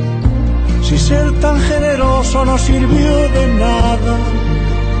 si ser tan generoso no sirvió de nada,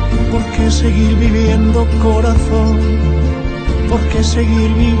 ¿por qué seguir viviendo, corazón? ¿Por qué seguir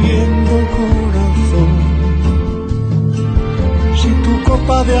viviendo, corazón? Si tu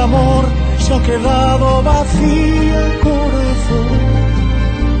copa de amor se ha quedado vacía, corazón,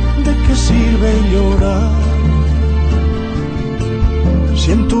 ¿de qué sirve llorar?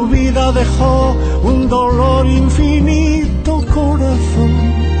 Si en tu vida dejó un dolor infinito, corazón,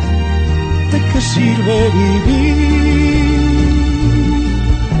 ¿de qué sirve vivir?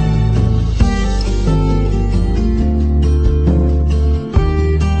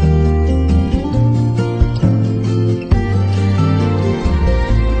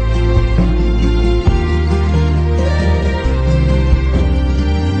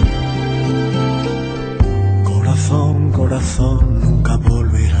 Corazón, corazón, nunca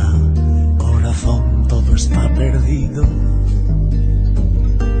volverá. Corazón, todo está perdido.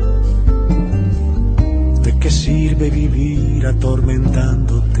 ¿De qué sirve vivir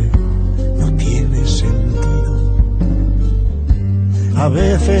atormentándote? No tiene sentido. A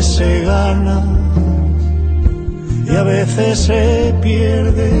veces se gana y a veces se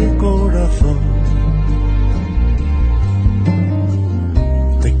pierde, corazón.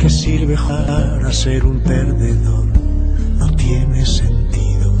 ¿De qué sirve jugar a ser un perdedor? No tiene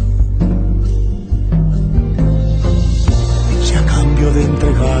sentido. Si a cambio de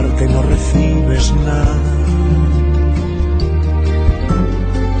entregarte no recibes nada,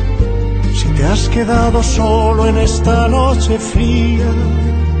 si te has quedado solo en esta noche fría,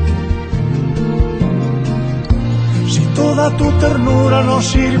 si toda tu ternura no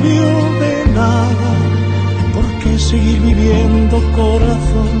sirvió de nada, ¿por qué seguir viviendo,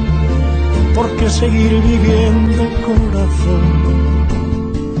 corazón? ¿Por qué seguir viviendo, corazón?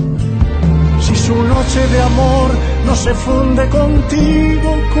 Si su noche de amor no se funde contigo,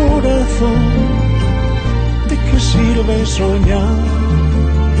 corazón, ¿de qué sirve soñar?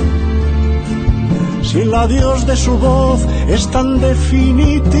 Si el adiós de su voz es tan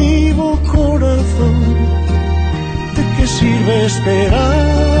definitivo, corazón, ¿de qué sirve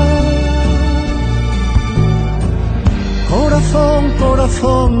esperar? Corazón,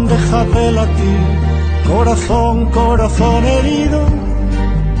 corazón, deja de latir. Corazón, corazón herido.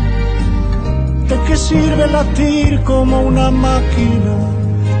 ¿De qué sirve latir como una máquina?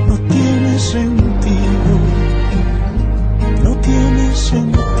 No tiene sentido. No tiene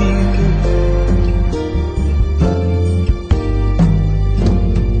sentido.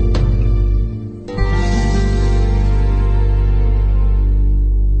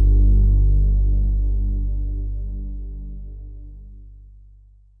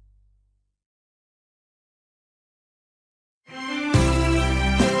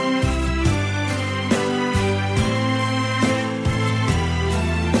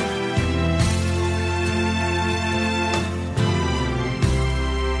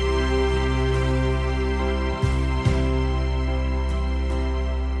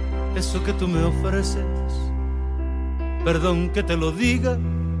 Eso que tú me ofreces, perdón que te lo diga,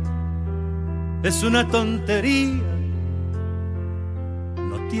 es una tontería,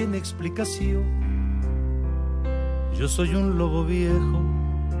 no tiene explicación. Yo soy un lobo viejo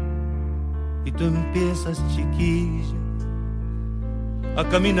y tú empiezas, chiquilla, a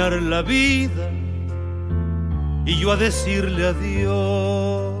caminar en la vida y yo a decirle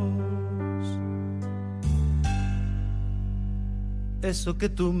adiós. Eso que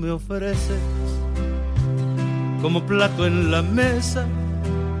tú me ofreces como plato en la mesa,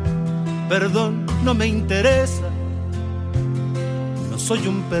 perdón, no me interesa, no soy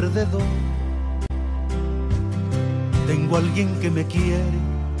un perdedor. Tengo alguien que me quiere,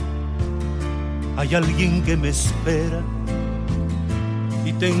 hay alguien que me espera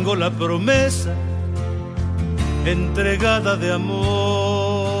y tengo la promesa entregada de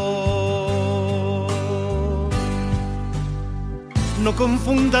amor. No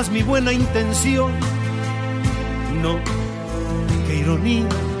confundas mi buena intención, no, qué ironía,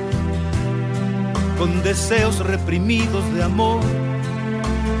 con deseos reprimidos de amor.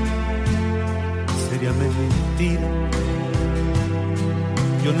 Sería mentira,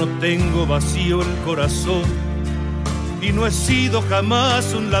 yo no tengo vacío el corazón y no he sido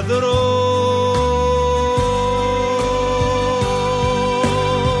jamás un ladrón.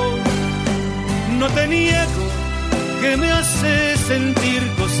 No te niego que me hace sentir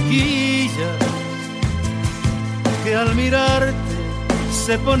cosquillas, que al mirarte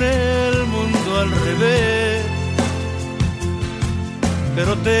se pone el mundo al revés,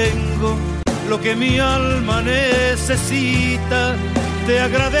 pero tengo lo que mi alma necesita. Te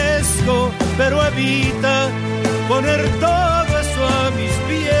agradezco, pero evita poner todo eso a mis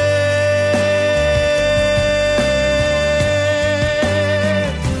pies.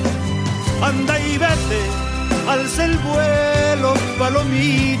 Anda y vete, alza el vuelo,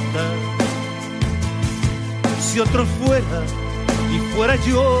 palomita. Si otro fuera y fuera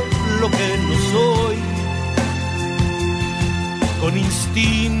yo lo que no soy, con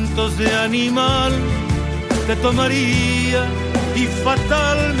instintos de animal te tomaría y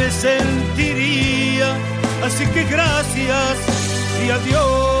fatal me sentiría. Así que gracias y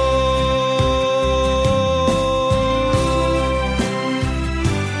adiós.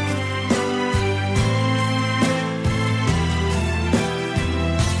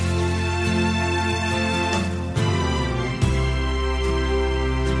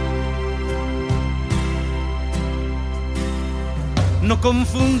 No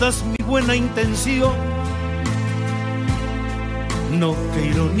confundas mi buena intención, no, qué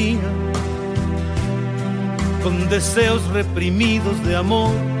ironía, con deseos reprimidos de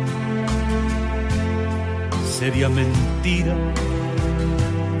amor. Sería mentira,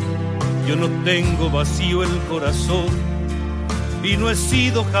 yo no tengo vacío el corazón y no he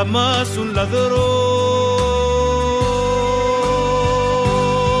sido jamás un ladrón.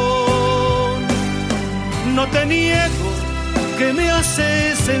 No te niego que me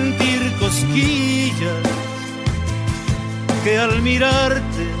hace sentir cosquillas, que al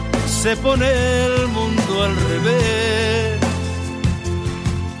mirarte se pone el mundo al revés,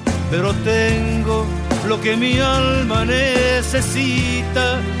 pero tengo lo que mi alma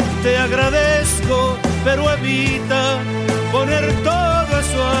necesita. Te agradezco, pero evita poner todo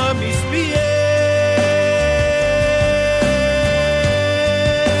eso a mis pies.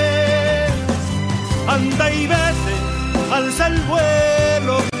 Anda y vete, alza el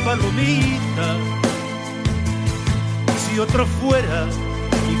vuelo, palomita. Si otro fuera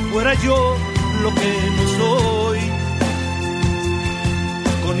y fuera yo lo que no soy,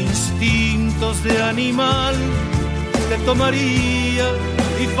 con instintos de animal te tomaría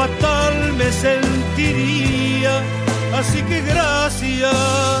y fatal me sentiría. Así que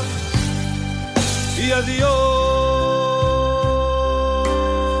gracias y adiós.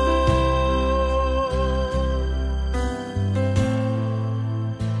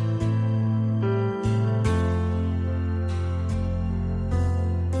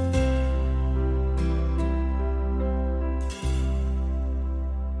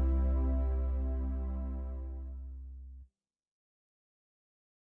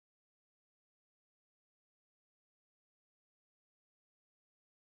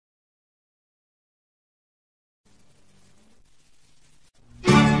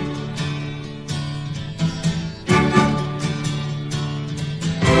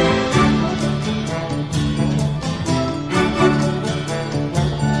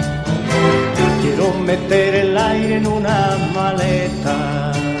 Meter el aire en una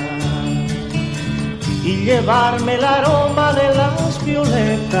maleta y llevarme el aroma de las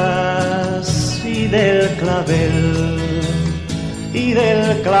violetas y del clavel,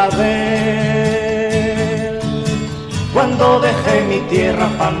 cuando dejé mi tierra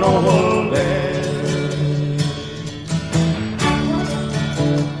para no volver.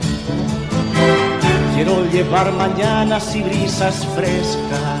 Quiero llevar mañanas y brisas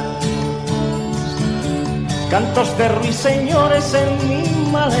frescas, cantos de ruiseñores en mi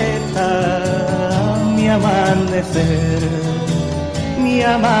maleta, mi amanecer,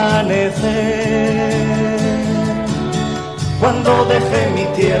 cuando dejé mi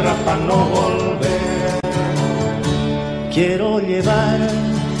tierra para no volver. Quiero llevar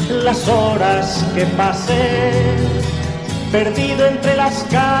las horas que pasé, perdido entre las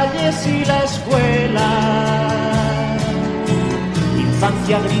calles y la escuela,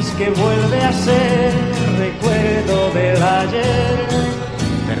 infancia gris que vuelve a ser recuerdo del ayer,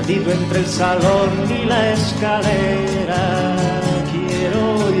 perdido entre el salón y la escalera.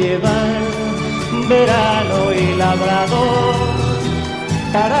 Quiero llevar verano y labrador,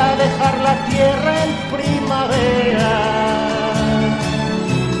 para dejar la tierra en primavera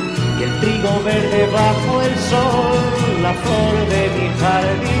y el trigo verde bajo el sol, la flor de mi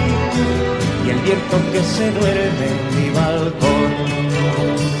jardín y el viento que se duerme en mi balcón.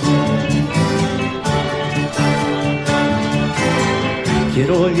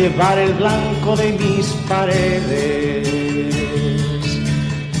 Quiero llevar el blanco de mis paredes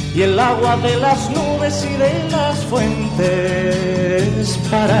y el agua de las nubes y de las fuentes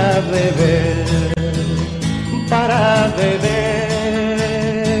para beber,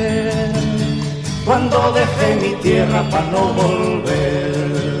 cuando deje mi tierra para no volver.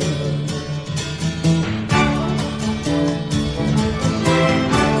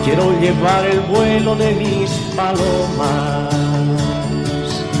 Quiero llevar el vuelo de mis palomas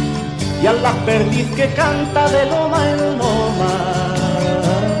y a la perdiz que canta de loma en loma,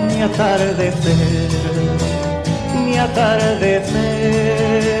 mi atardecer,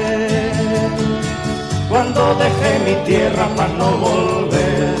 cuando dejé mi tierra para no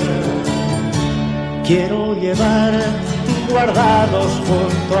volver. Quiero llevar guardados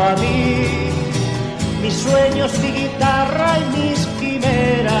junto a mí mis sueños, mi guitarra y mis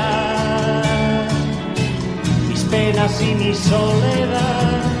quimeras, mis penas y mi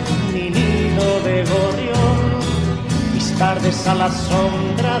soledad, mi nido de gorrión, mis tardes a la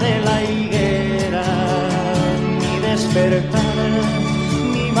sombra de la higuera, mi despertar,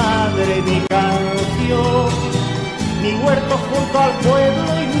 mi madre, mi canción, mi huerto junto al pueblo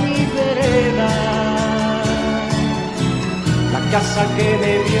y mi vereda, la casa que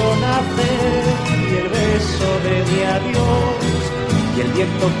me vio nacer y el beso de mi adiós y el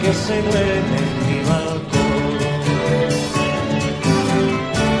viento que se duerme en mi balcón.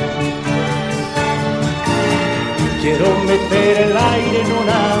 Quiero meter el aire en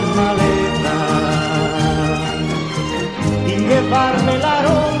una maleta y llevarme el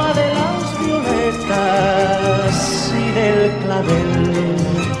aroma de las violetas y del clavel,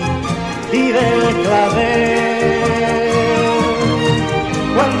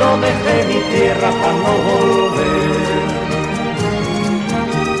 cuando dejé mi tierra para no volver,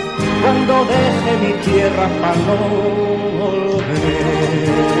 cuando dejé mi tierra para no volver.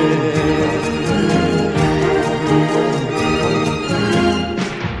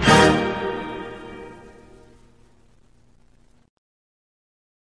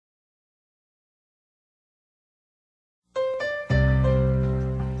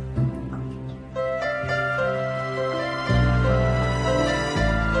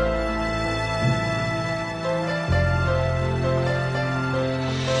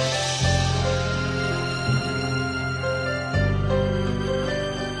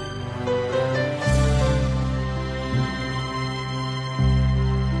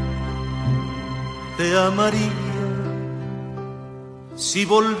 Te amaría si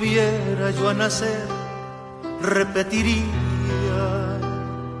volviera yo a nacer, repetiría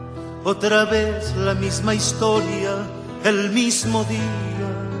otra vez la misma historia, el mismo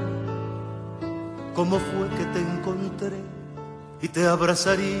día. ¿Cómo fue que te encontré y te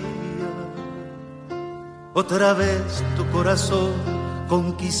abrazaría? Otra vez tu corazón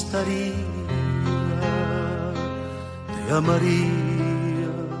conquistaría. Te amaría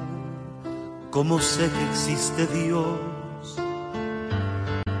como sé que existe Dios.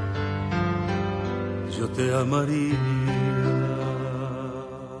 Yo te amaría.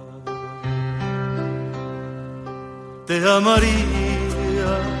 Te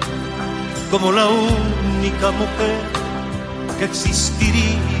amaría como la única mujer que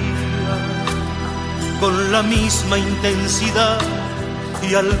existiría, con la misma intensidad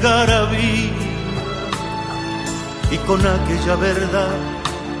y algarabía, y con aquella verdad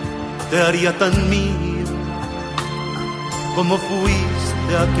te haría tan mío como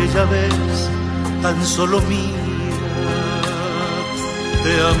fuiste aquella vez tan solo mía.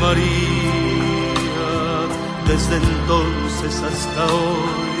 Te amaría desde entonces hasta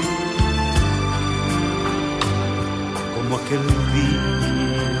hoy, como aquel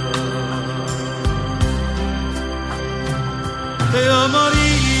día. Te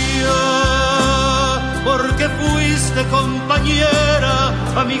amaría porque fuiste compañera,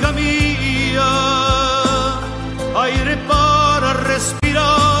 amiga mía, aire para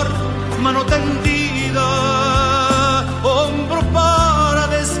respirar, mano tendida, hombro para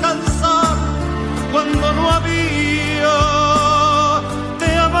descansar cuando no había.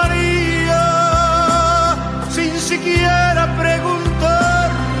 Te amaría sin siquiera preguntar,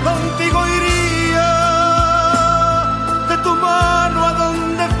 contigo iría de tu mano a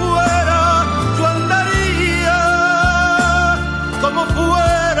donde fuera. Yo andaría como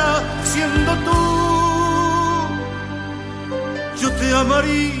fuera siendo tú. yo te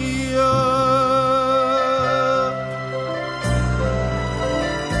amaría.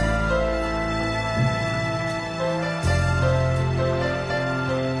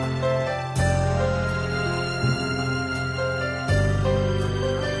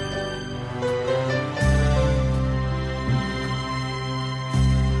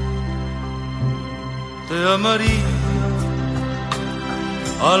 Te amaría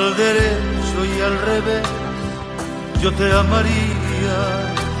al derecho y al revés, yo te amaría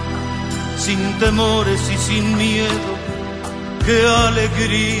sin temores y sin miedo, qué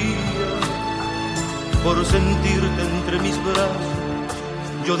alegría por sentirte entre mis brazos,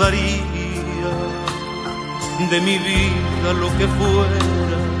 yo daría de mi vida lo que fuera,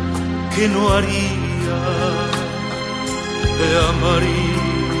 que no haría, te amaría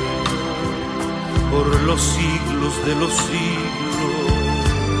por los siglos de los siglos,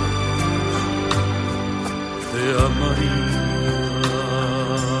 te amaría.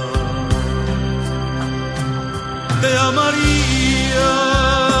 Te amaría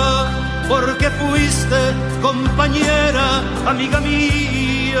porque fuiste compañera, amiga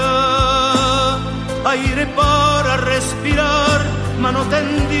mía, aire para respirar, mano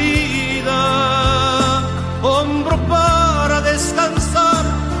tendida, hombro para descansar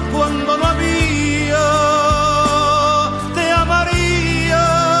cuando no había. Te amaría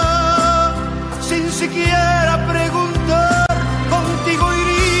sin siquiera preguntar, contigo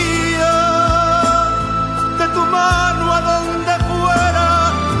iría, de tu mano a donde fuera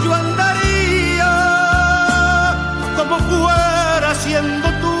yo andaría, como fuera siendo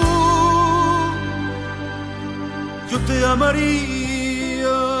tú, yo te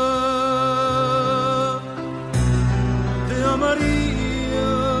amaría, te amaría.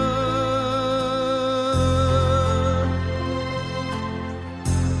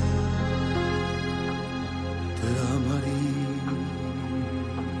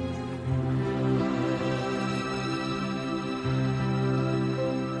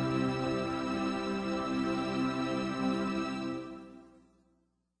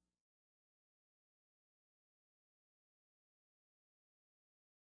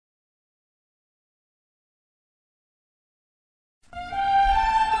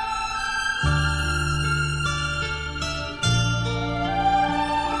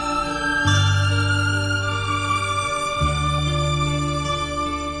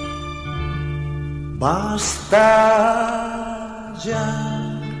 Basta ya,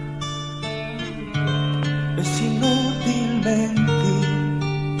 es inútil mentir,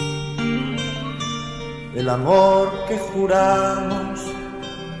 el amor que juramos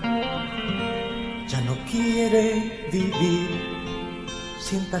ya no quiere vivir.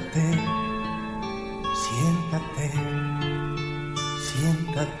 Siéntate, siéntate,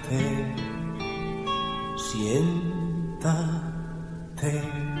 siéntate, siéntate.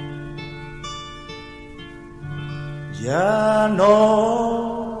 Ya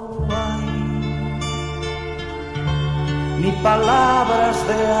no hay ni palabras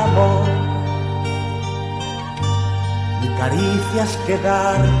de amor, ni caricias que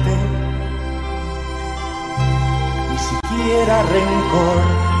darte, ni siquiera rencor.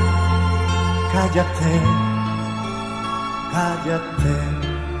 Cállate, cállate,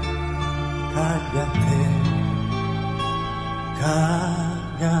 cállate,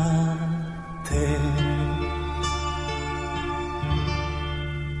 cállate.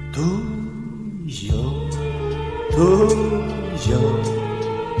 Tú y yo,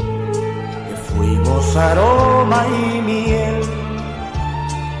 que fuimos aroma y miel,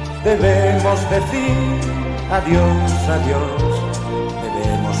 debemos decir adiós, adiós,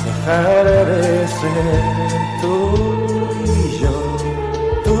 debemos dejar de ser. Tú y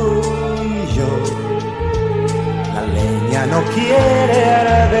yo, la leña no quiere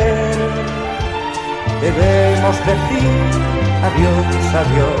arder, debemos decir adiós,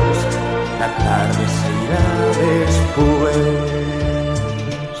 adiós, la tarde se irá después.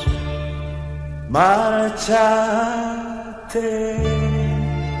 Márchate,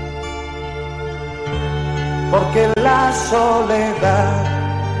 porque la soledad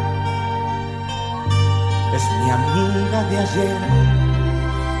es mi amiga de ayer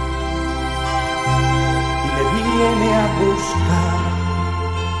y me viene a buscar.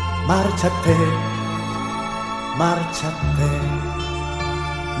 Márchate, márchate,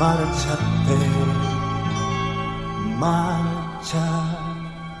 márchate, márchate.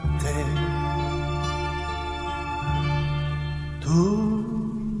 Tú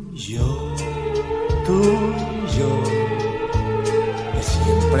y yo, que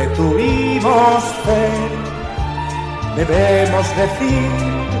siempre tuvimos fe, debemos decir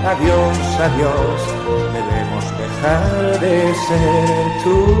adiós, adiós, debemos dejar de ser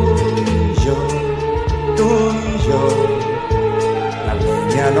tú y yo, tú y yo. La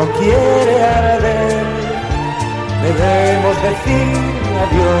leña no quiere arder, debemos decir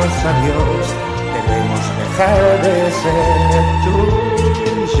adiós, adiós, debemos dejar de ser tú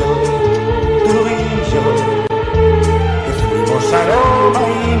y yo, tú y yo. Que fuimos aroma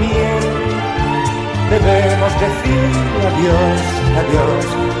y miel, debemos decir adiós, adiós,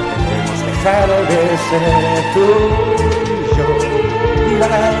 debemos dejar de ser tú y yo. La,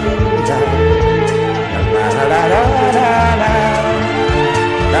 la, la, la, la, la, la,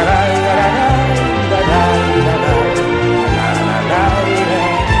 la, la, la,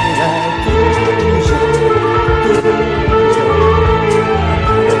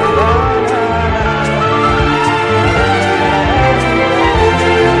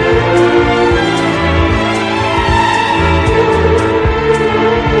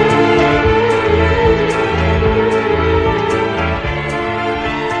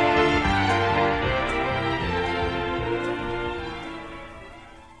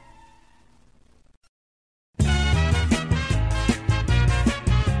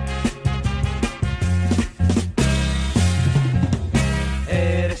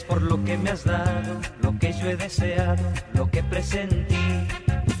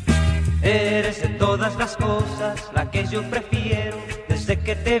 Eres de todas las cosas la que yo prefiero desde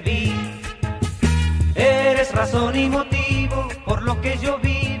que te vi. Eres razón y motivo por lo que yo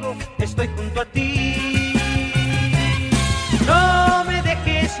vivo, estoy junto a ti. No me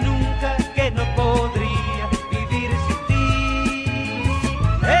dejes nunca, que no podría vivir sin ti.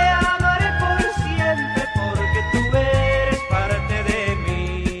 Te amaré por siempre porque tú eres parte de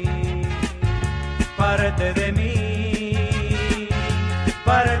mí, parte de mí.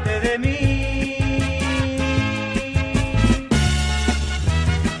 Parte de mí.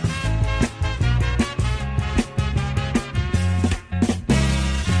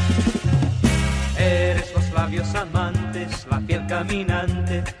 Eres los labios amantes, la piel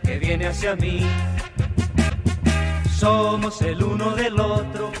caminante que viene hacia mí. Somos el uno del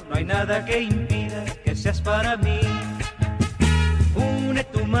otro, no hay nada que impida que seas para mí. Une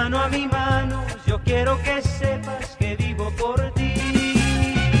tu mano a mi mano, yo quiero que sepas que vivo por ti.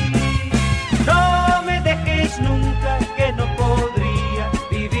 No me dejes nunca, que no podría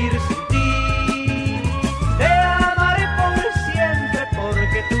vivir sin ti. Te amaré por siempre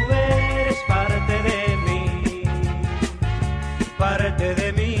porque tú eres parte de mí, parte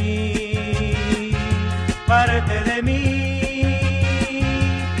de mí, parte de mí.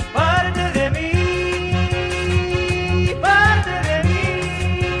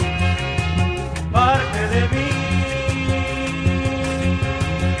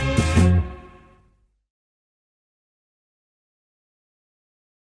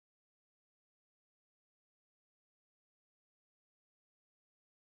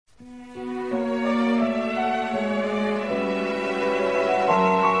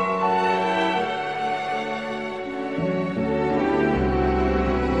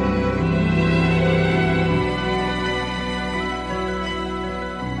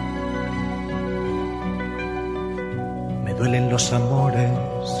 Me duelen los amores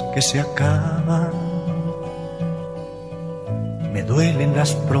que se acaban, me duelen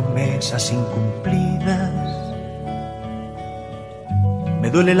las promesas incumplidas, me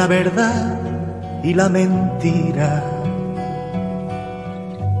duele la verdad y la mentira,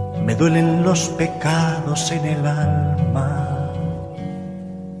 me duelen los pecados en el alma,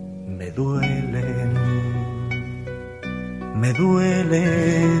 me duelen, me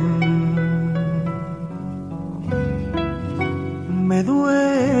duelen.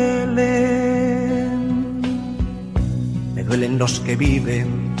 Me duelen los que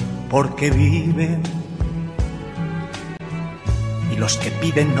viven porque viven y los que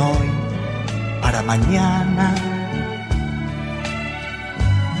piden hoy para mañana.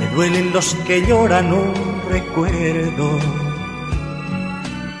 Me duelen los que lloran un recuerdo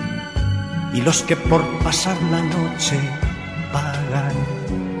y los que por pasar la noche pagan.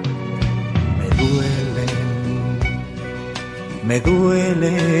 Me duelen, me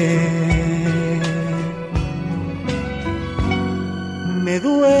duele, me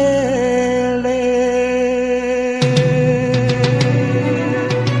duele.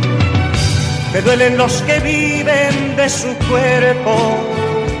 Me duelen los que viven de su cuerpo,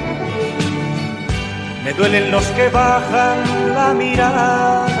 me duelen los que bajan la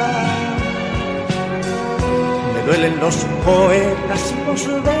mirada, me duelen los poetas y los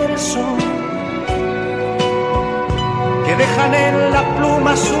versos que dejan en la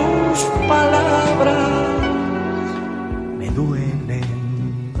pluma sus palabras. Me duelen,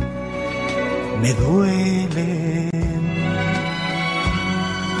 me duelen,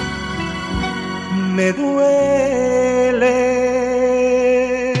 me duelen.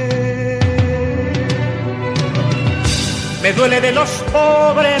 Me duele de los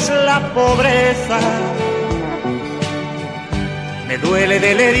pobres la pobreza, me duele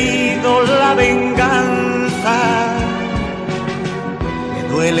del herido la venganza, me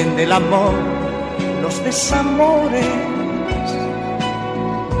duelen del amor los desamores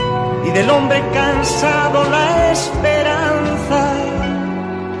y del hombre cansado la esperanza.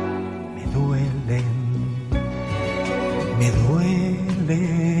 Me duelen, me duelen,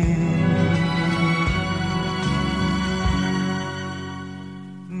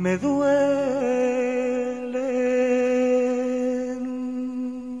 me duelen.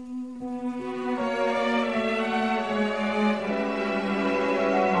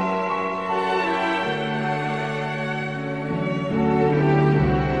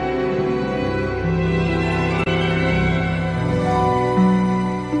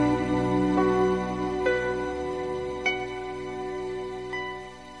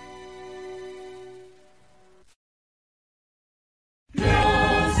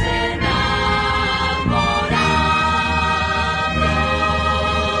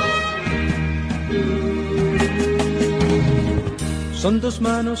 Son dos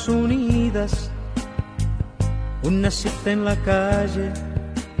manos unidas, una cita en la calle,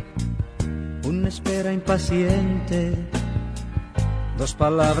 una espera impaciente, dos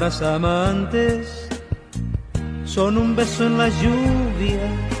palabras amantes, son un beso en la lluvia,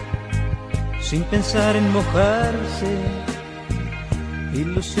 sin pensar en mojarse,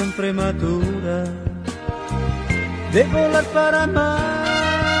 ilusión prematura de volar para amarse.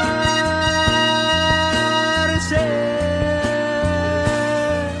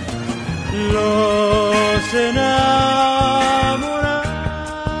 Los enamorados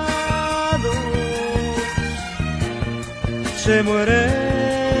se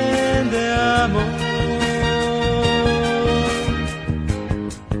mueren de amor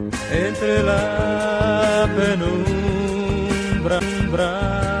entre la penumbra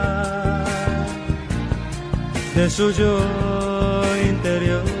de su yo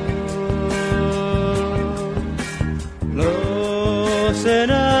interior. Los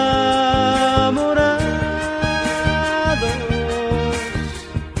enamorados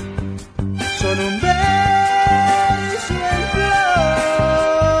son un beso en flor,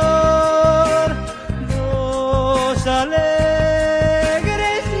 dos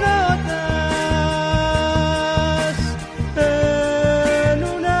alegres notas en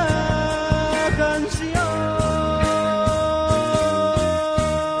una canción.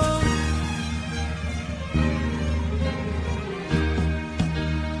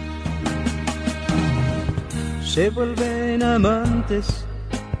 Se vuelven amantes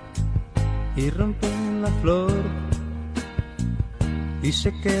y rompen la flor y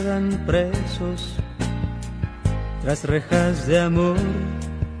se quedan presos tras rejas de amor.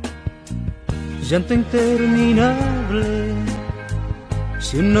 Llanto interminable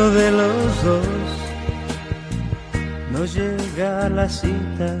si uno de los dos no llega a la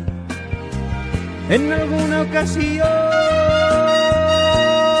cita en alguna ocasión.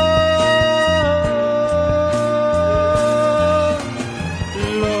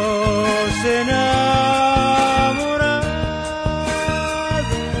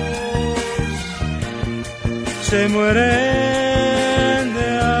 Se mueren de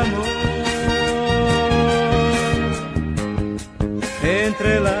amor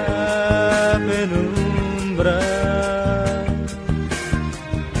entre la penumbra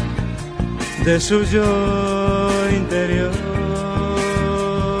de su yo interior.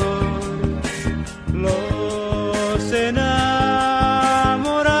 Los enamorados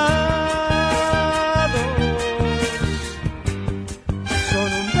son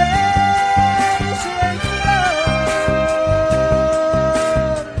un beso en flor,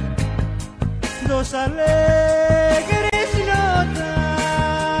 dos alegres notas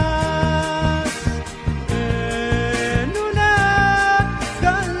en una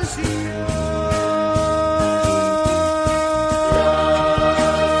canción.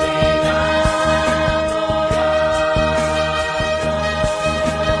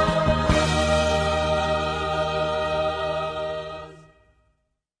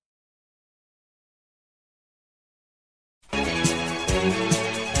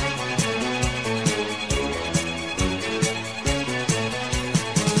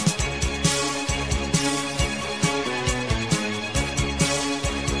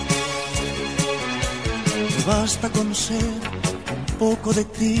 Me basta conocer un poco de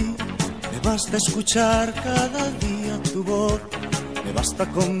ti, me basta escuchar cada día tu voz, me Me basta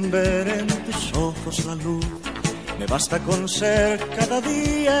con ver en tus ojos la luz, me basta con ser cada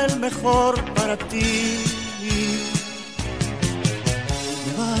día el mejor para ti.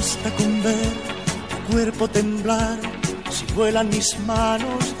 Me basta con ver tu cuerpo temblar si vuelan mis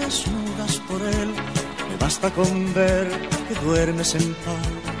manos desnudas por él. Me basta con ver que duermes en paz,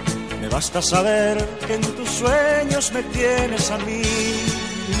 me basta saber que en tus sueños me tienes a mí.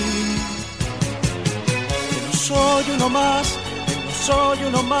 Que no soy uno más, que no soy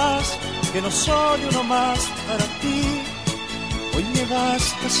uno más, que no soy uno más para ti. Hoy me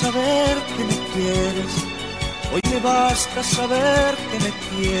basta saber que me quieres, hoy me basta saber que me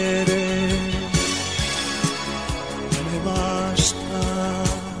quieres. Me basta.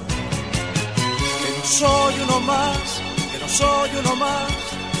 Que no soy uno más, que no soy uno más,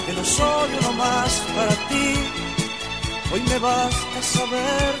 que no soy uno más para ti. Hoy me basta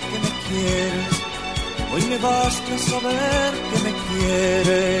saber que me quieres, hoy me basta saber que me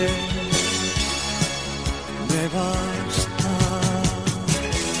quieres. Me basta.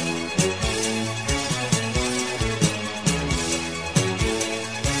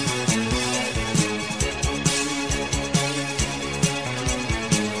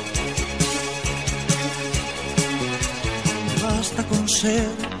 Basta con ser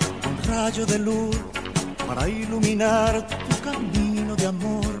un rayo de luz para iluminar tu camino de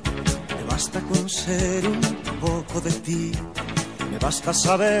amor. Me basta con ser un poco de ti. Me basta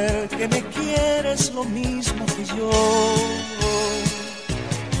saber que me quieres lo mismo que yo.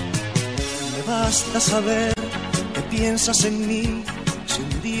 Me basta saber que piensas en mí si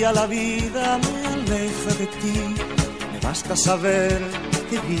un día la vida me aleja de ti. Me basta saber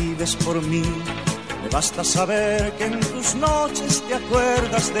que vives por mí. Me basta saber que en tus noches te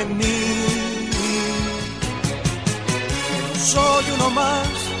acuerdas de mí. Que no soy uno más,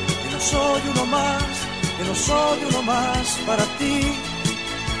 que no soy uno más, que no soy uno más para ti.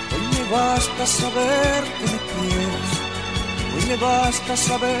 Hoy me basta saber que me quieres, hoy me basta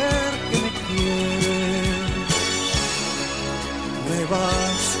saber que me quieres. Me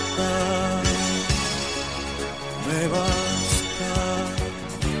basta, me basta.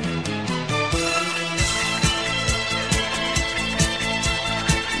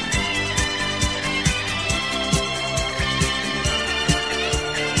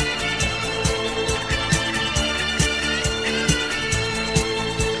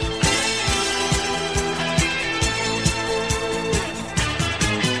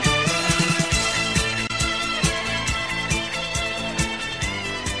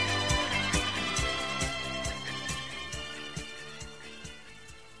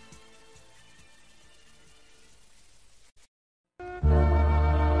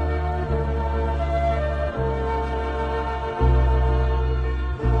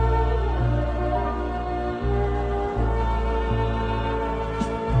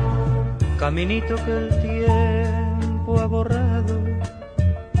 Caminito que el tiempo ha borrado,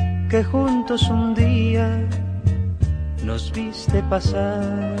 que juntos un día nos viste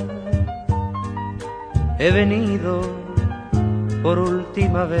pasar. He venido por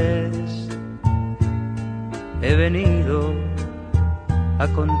última vez, he venido a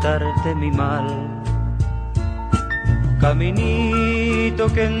contarte mi mal. Caminito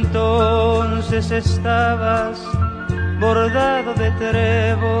que entonces estabas bordado de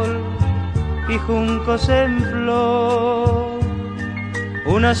trébol y juncos en flor,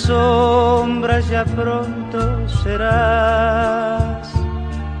 una sombra ya pronto serás,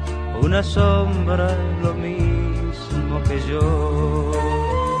 una sombra lo mismo que yo.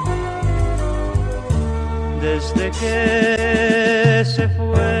 Desde que se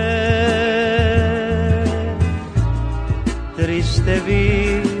fue, triste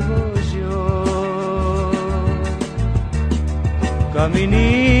vivo yo.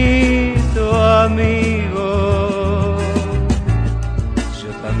 Caminito amigo, yo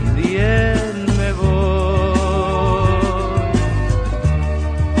también me voy.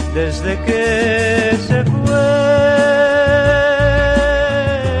 Desde que se fue,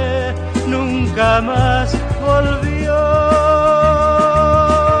 nunca más volvió.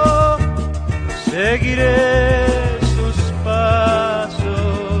 Seguiré sus pasos,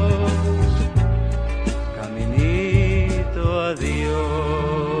 caminito adiós.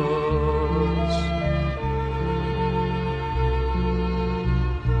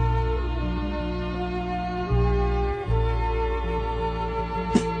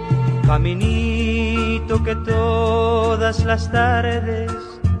 Caminito que todas las tardes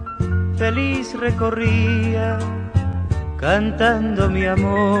feliz recorría, cantando mi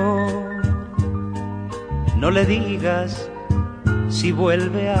amor. No le digas si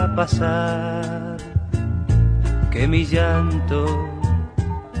vuelve a pasar, que mi llanto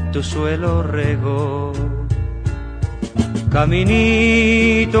tu suelo regó.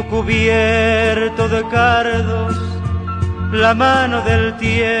 Caminito cubierto de cardos, la mano del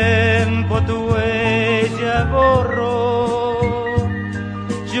tiempo tu huella borró.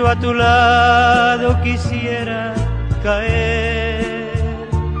 Yo a tu lado quisiera caer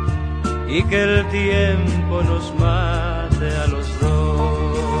y que el tiempo nos mate a los dos.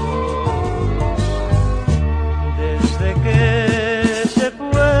 Desde que se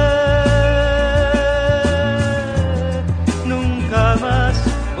fue, nunca más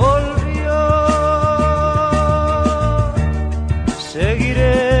volvió.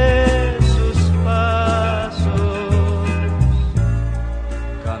 Seguiré sus pasos,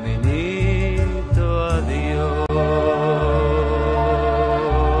 caminito adiós.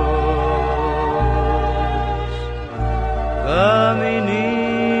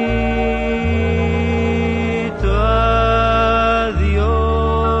 Caminito adiós.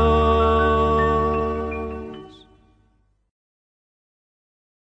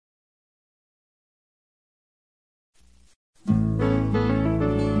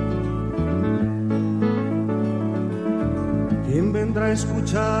 ¿Quién vendrá a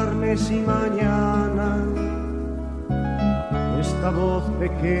escucharme si mañana esta voz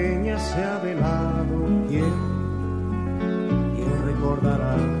pequeña se ha velado? ¿Quién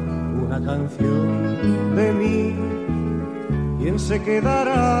recordará una canción de mí? ¿Quién se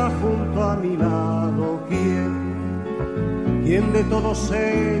quedará junto a mi lado? ¿Quién de todos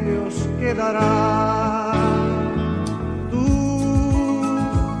ellos quedará? Tú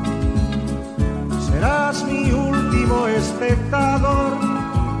serás mi último espectador,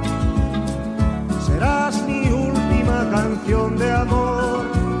 serás mi última canción de amor,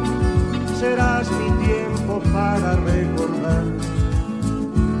 serás mi tiempo para recordar.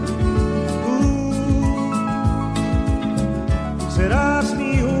 Tú serás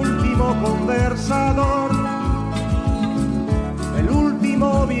mi último conversador, el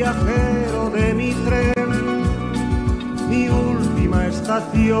último viajero de mi tren, mi última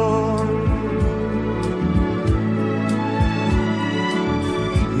estación.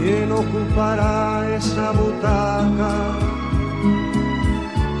 ¿Quién ocupará esa butaca?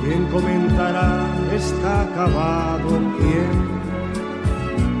 ¿Quién comentará está acabado?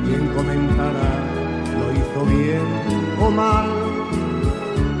 ¿Quién comentará lo hizo bien o mal?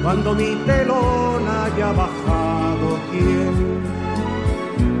 Cuando mi telón haya bajado, ¿quién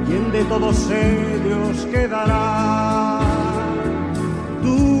de todos ellos quedará?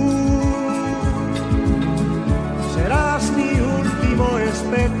 Tú serás mi último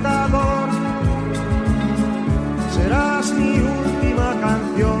espectador, serás mi última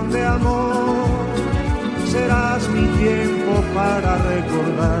canción de amor, serás mi tiempo para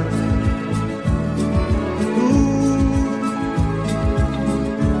recordar. Tú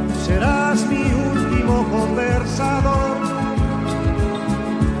serás mi último conversador,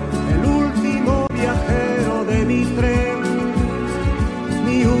 el último viajero de mi tren,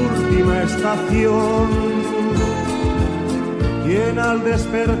 mi última estación. ¿Quién al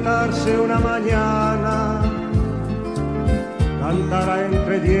despertarse una mañana cantará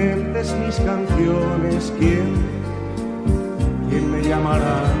entre dientes mis canciones? ¿Quién me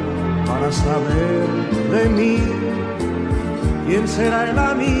llamará para saber de mí? ¿Quién será el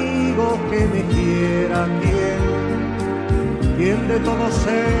amigo que me quiera? ¿Quién de todos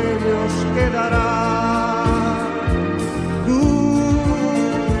ellos quedará? Tú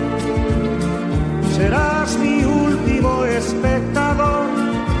serás mi último espectador,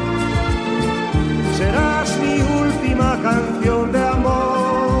 serás mi última canción de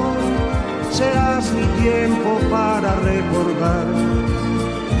amor, serás mi tiempo para recordar.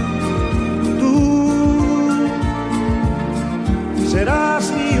 Tú serás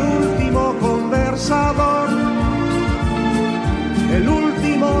mi último conversador, el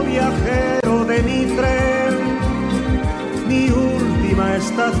último viajero de mi tren, mi última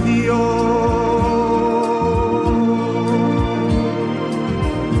estación.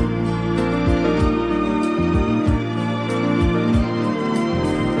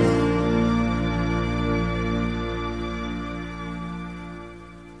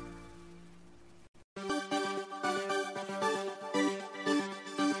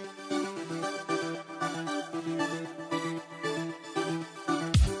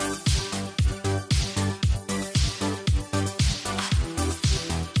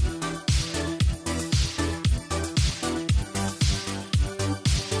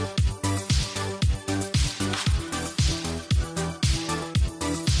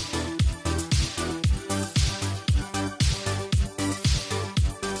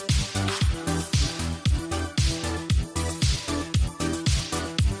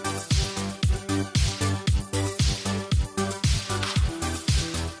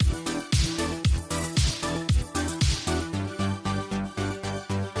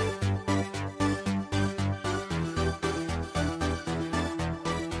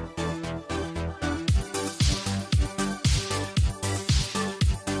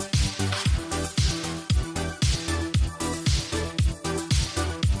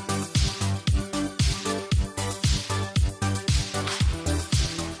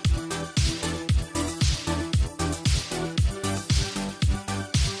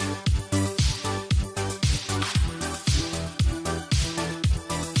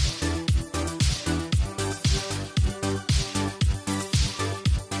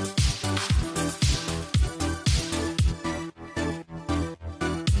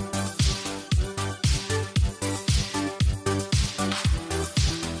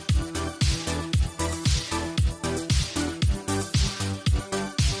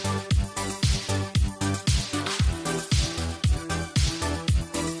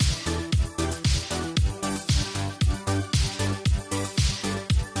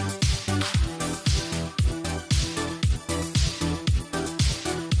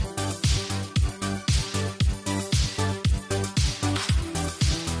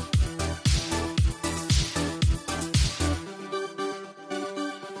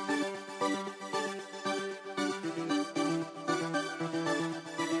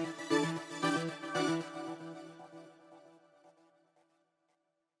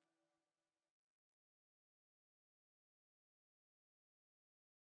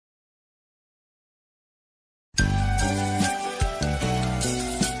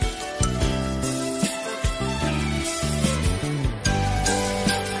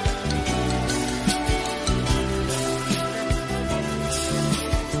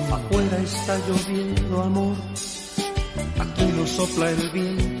 está lloviendo, amor, aquí no sopla el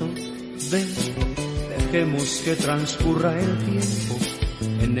viento. Ven, dejemos que transcurra el tiempo.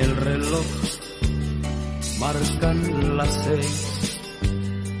 En el reloj marcan las 6.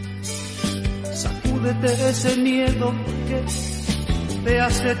 Sacúdete ese miedo que te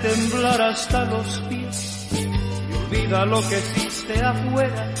hace temblar hasta los pies y olvida lo que existe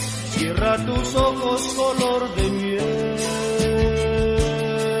afuera. Cierra tus ojos color de miel.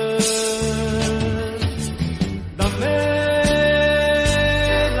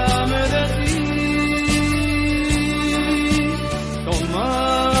 Dame de ti. Toma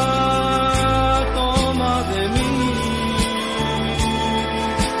de mí.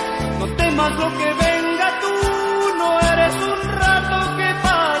 No temas lo que venga, tú no eres un rato que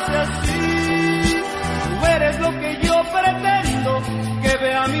pase así. Tú eres lo que yo pretendo, que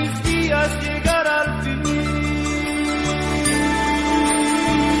vea mis días llegar al fin.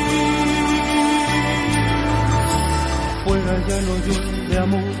 Fuera ya no llueve,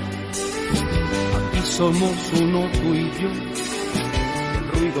 amor, aquí somos uno, tú y yo. El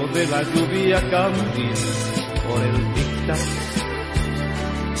ruido de la lluvia cambia por el tic-tac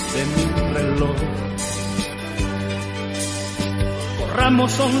de mi reloj.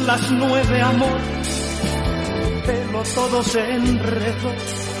 Corramos, son las 9, amor, pelo todo se enredó.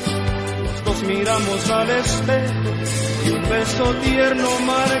 Los dos miramos al espejo y un beso tierno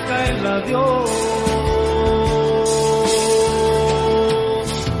marca el adiós.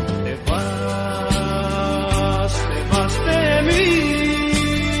 Te vas de mí,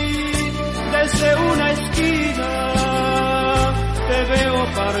 desde una esquina te veo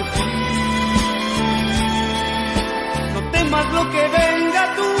partir. No temas lo que venga,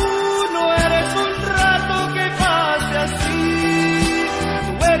 tú no eres un rato que pase así.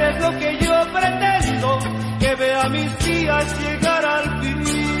 Tú eres lo que yo pretendo, que vea mis días llegar al fin.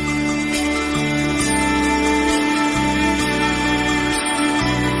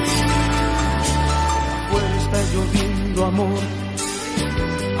 Afuera está lloviendo, amor,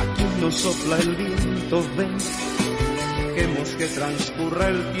 aquí no sopla el viento. Ven, dejemos que transcurra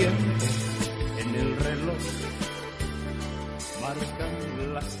el tiempo. En el reloj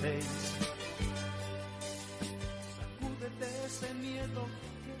marcan las 6. Sacúdete ese miedo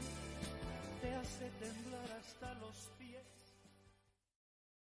que te hace temblar hasta los pies.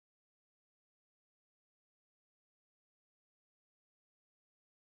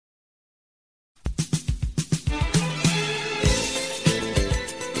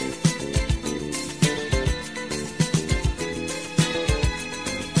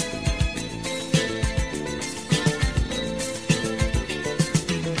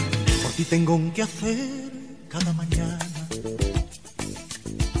 Tengo un quehacer cada mañana,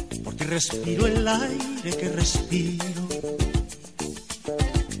 por ti respiro el aire que respiro,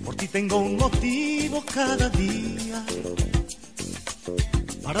 por ti tengo un motivo cada día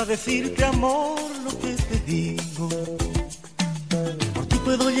para decirte, amor, lo que te digo. Por ti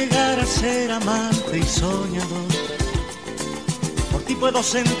puedo llegar a ser amante y soñador, por ti puedo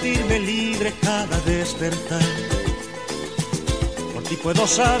sentirme libre cada despertar. Y puedo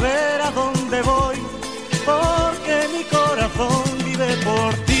saber a dónde voy, porque mi corazón vive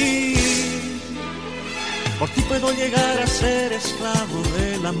por ti. Por ti puedo llegar a ser esclavo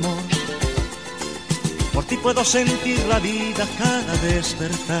del amor, por ti puedo sentir la vida cada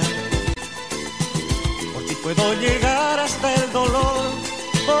despertar. Por ti puedo llegar hasta el dolor,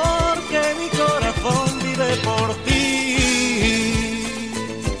 porque mi corazón vive por ti.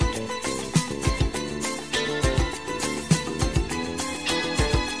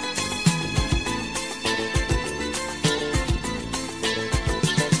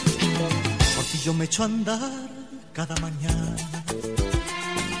 Yo me echo a andar cada mañana,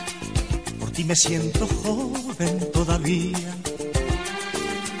 por ti me siento joven todavía,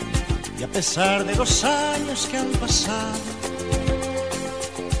 y a pesar de los años que han pasado,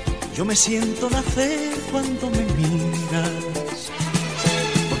 yo me siento nacer cuando me miras.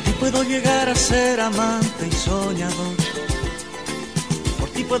 Por ti puedo llegar a ser amante y soñador, por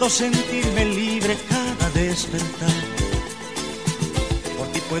ti puedo sentirme libre cada despertar.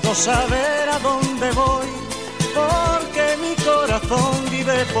 Puedo saber a dónde voy, porque mi corazón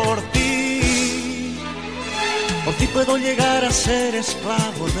vive por ti. Por ti puedo llegar a ser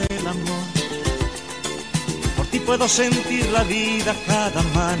esclavo del amor, por ti puedo sentir la vida cada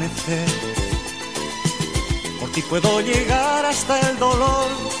amanecer. Por ti puedo llegar hasta el dolor,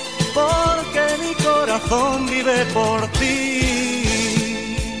 porque mi corazón vive por ti.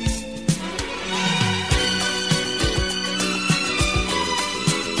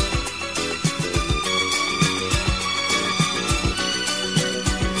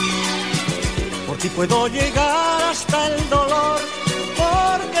 puedo llegar hasta el dolor,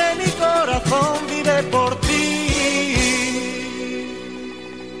 porque mi corazón vive por ti.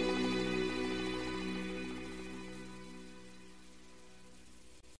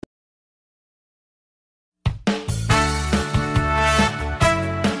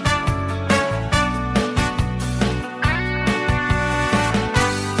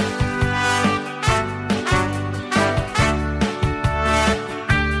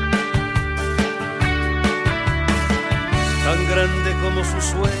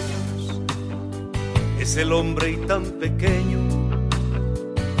 Es el hombre y tan pequeño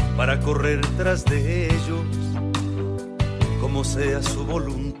para correr tras de ellos, como sea su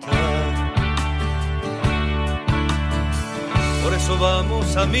voluntad. Por eso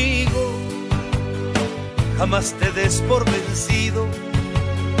vamos, amigo, jamás te des por vencido.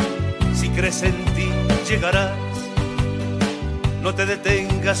 Si crees en ti, llegarás, no te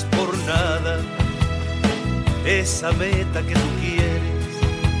detengas por nada. Esa meta que tú quieres,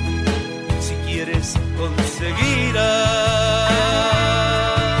 conseguirás.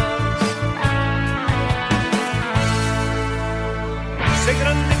 Sé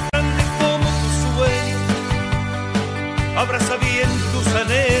grande, grande como tu sueño, abraza bien tus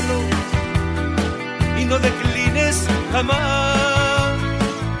anhelos y no declines jamás.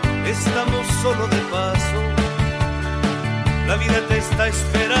 Estamos solo de paso, la vida te está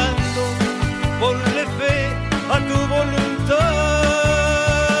esperando, ponle fe a tu voluntad.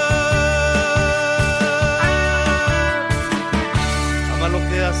 Lo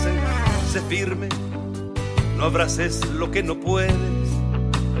que haces, sé firme, no abraces lo que no puedes,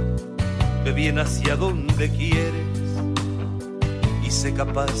 ve bien hacia donde quieres y sé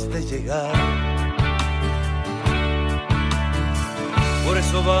capaz de llegar. Por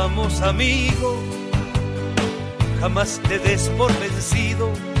eso vamos, amigo, jamás te des por vencido.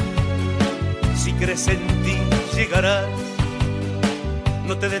 Si crees en ti, llegarás,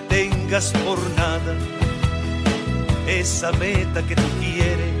 no te detengas por nada. Esa meta que tú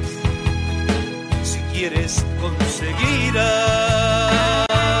quieres, si quieres, conseguirás.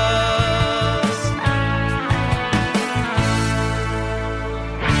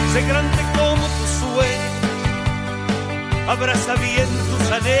 Sé grande como tu sueño, abraza bien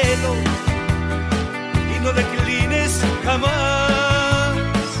tus anhelos y no declines jamás.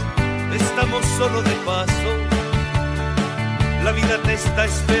 Estamos solo de paso, la vida te está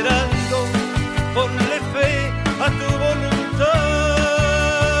esperando, ponle fe a tu voluntad.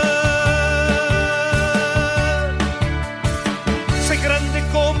 Sé grande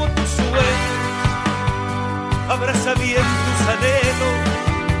como tu sueño, abraza bien tus anhelos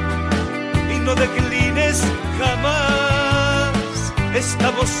y no declines jamás.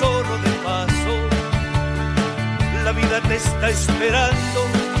 Estamos solo de paso, la vida te está esperando,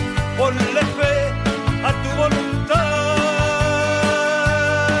 ponle fe a tu voluntad.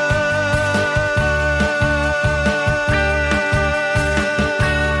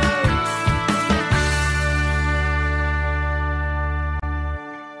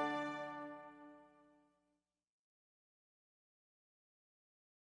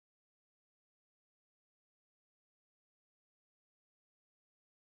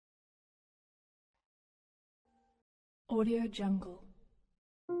 Audio Jungle.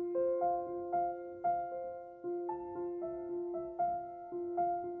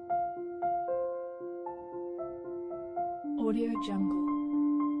 Audio Jungle.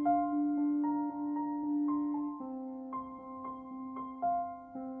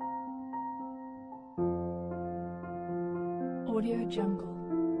 Audio Jungle.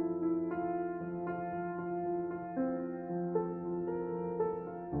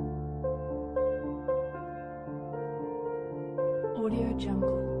 Audio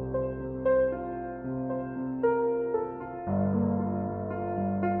Jungle.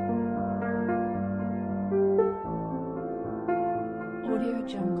 Audio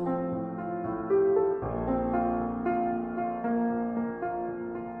Jungle.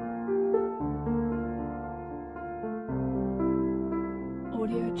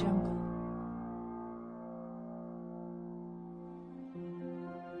 Audio Jungle.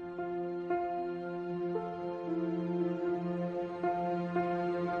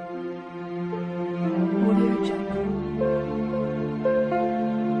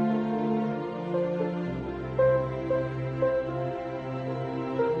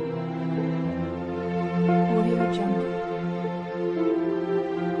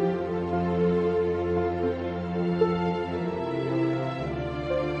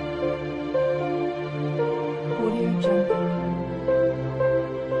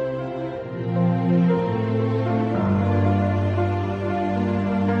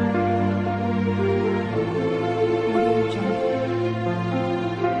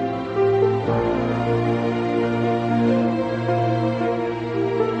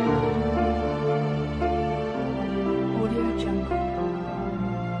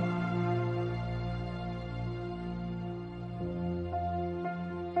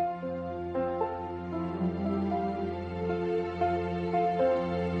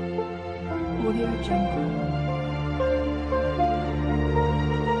 Audio Jungle.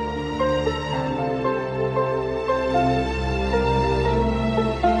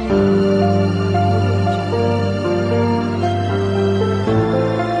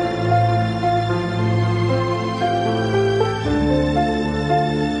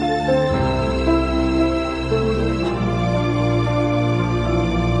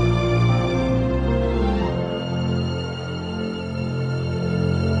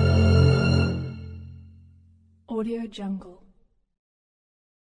 Audio Jungle.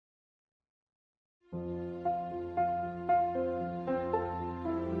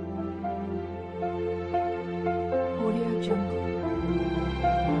 Audio Jungle.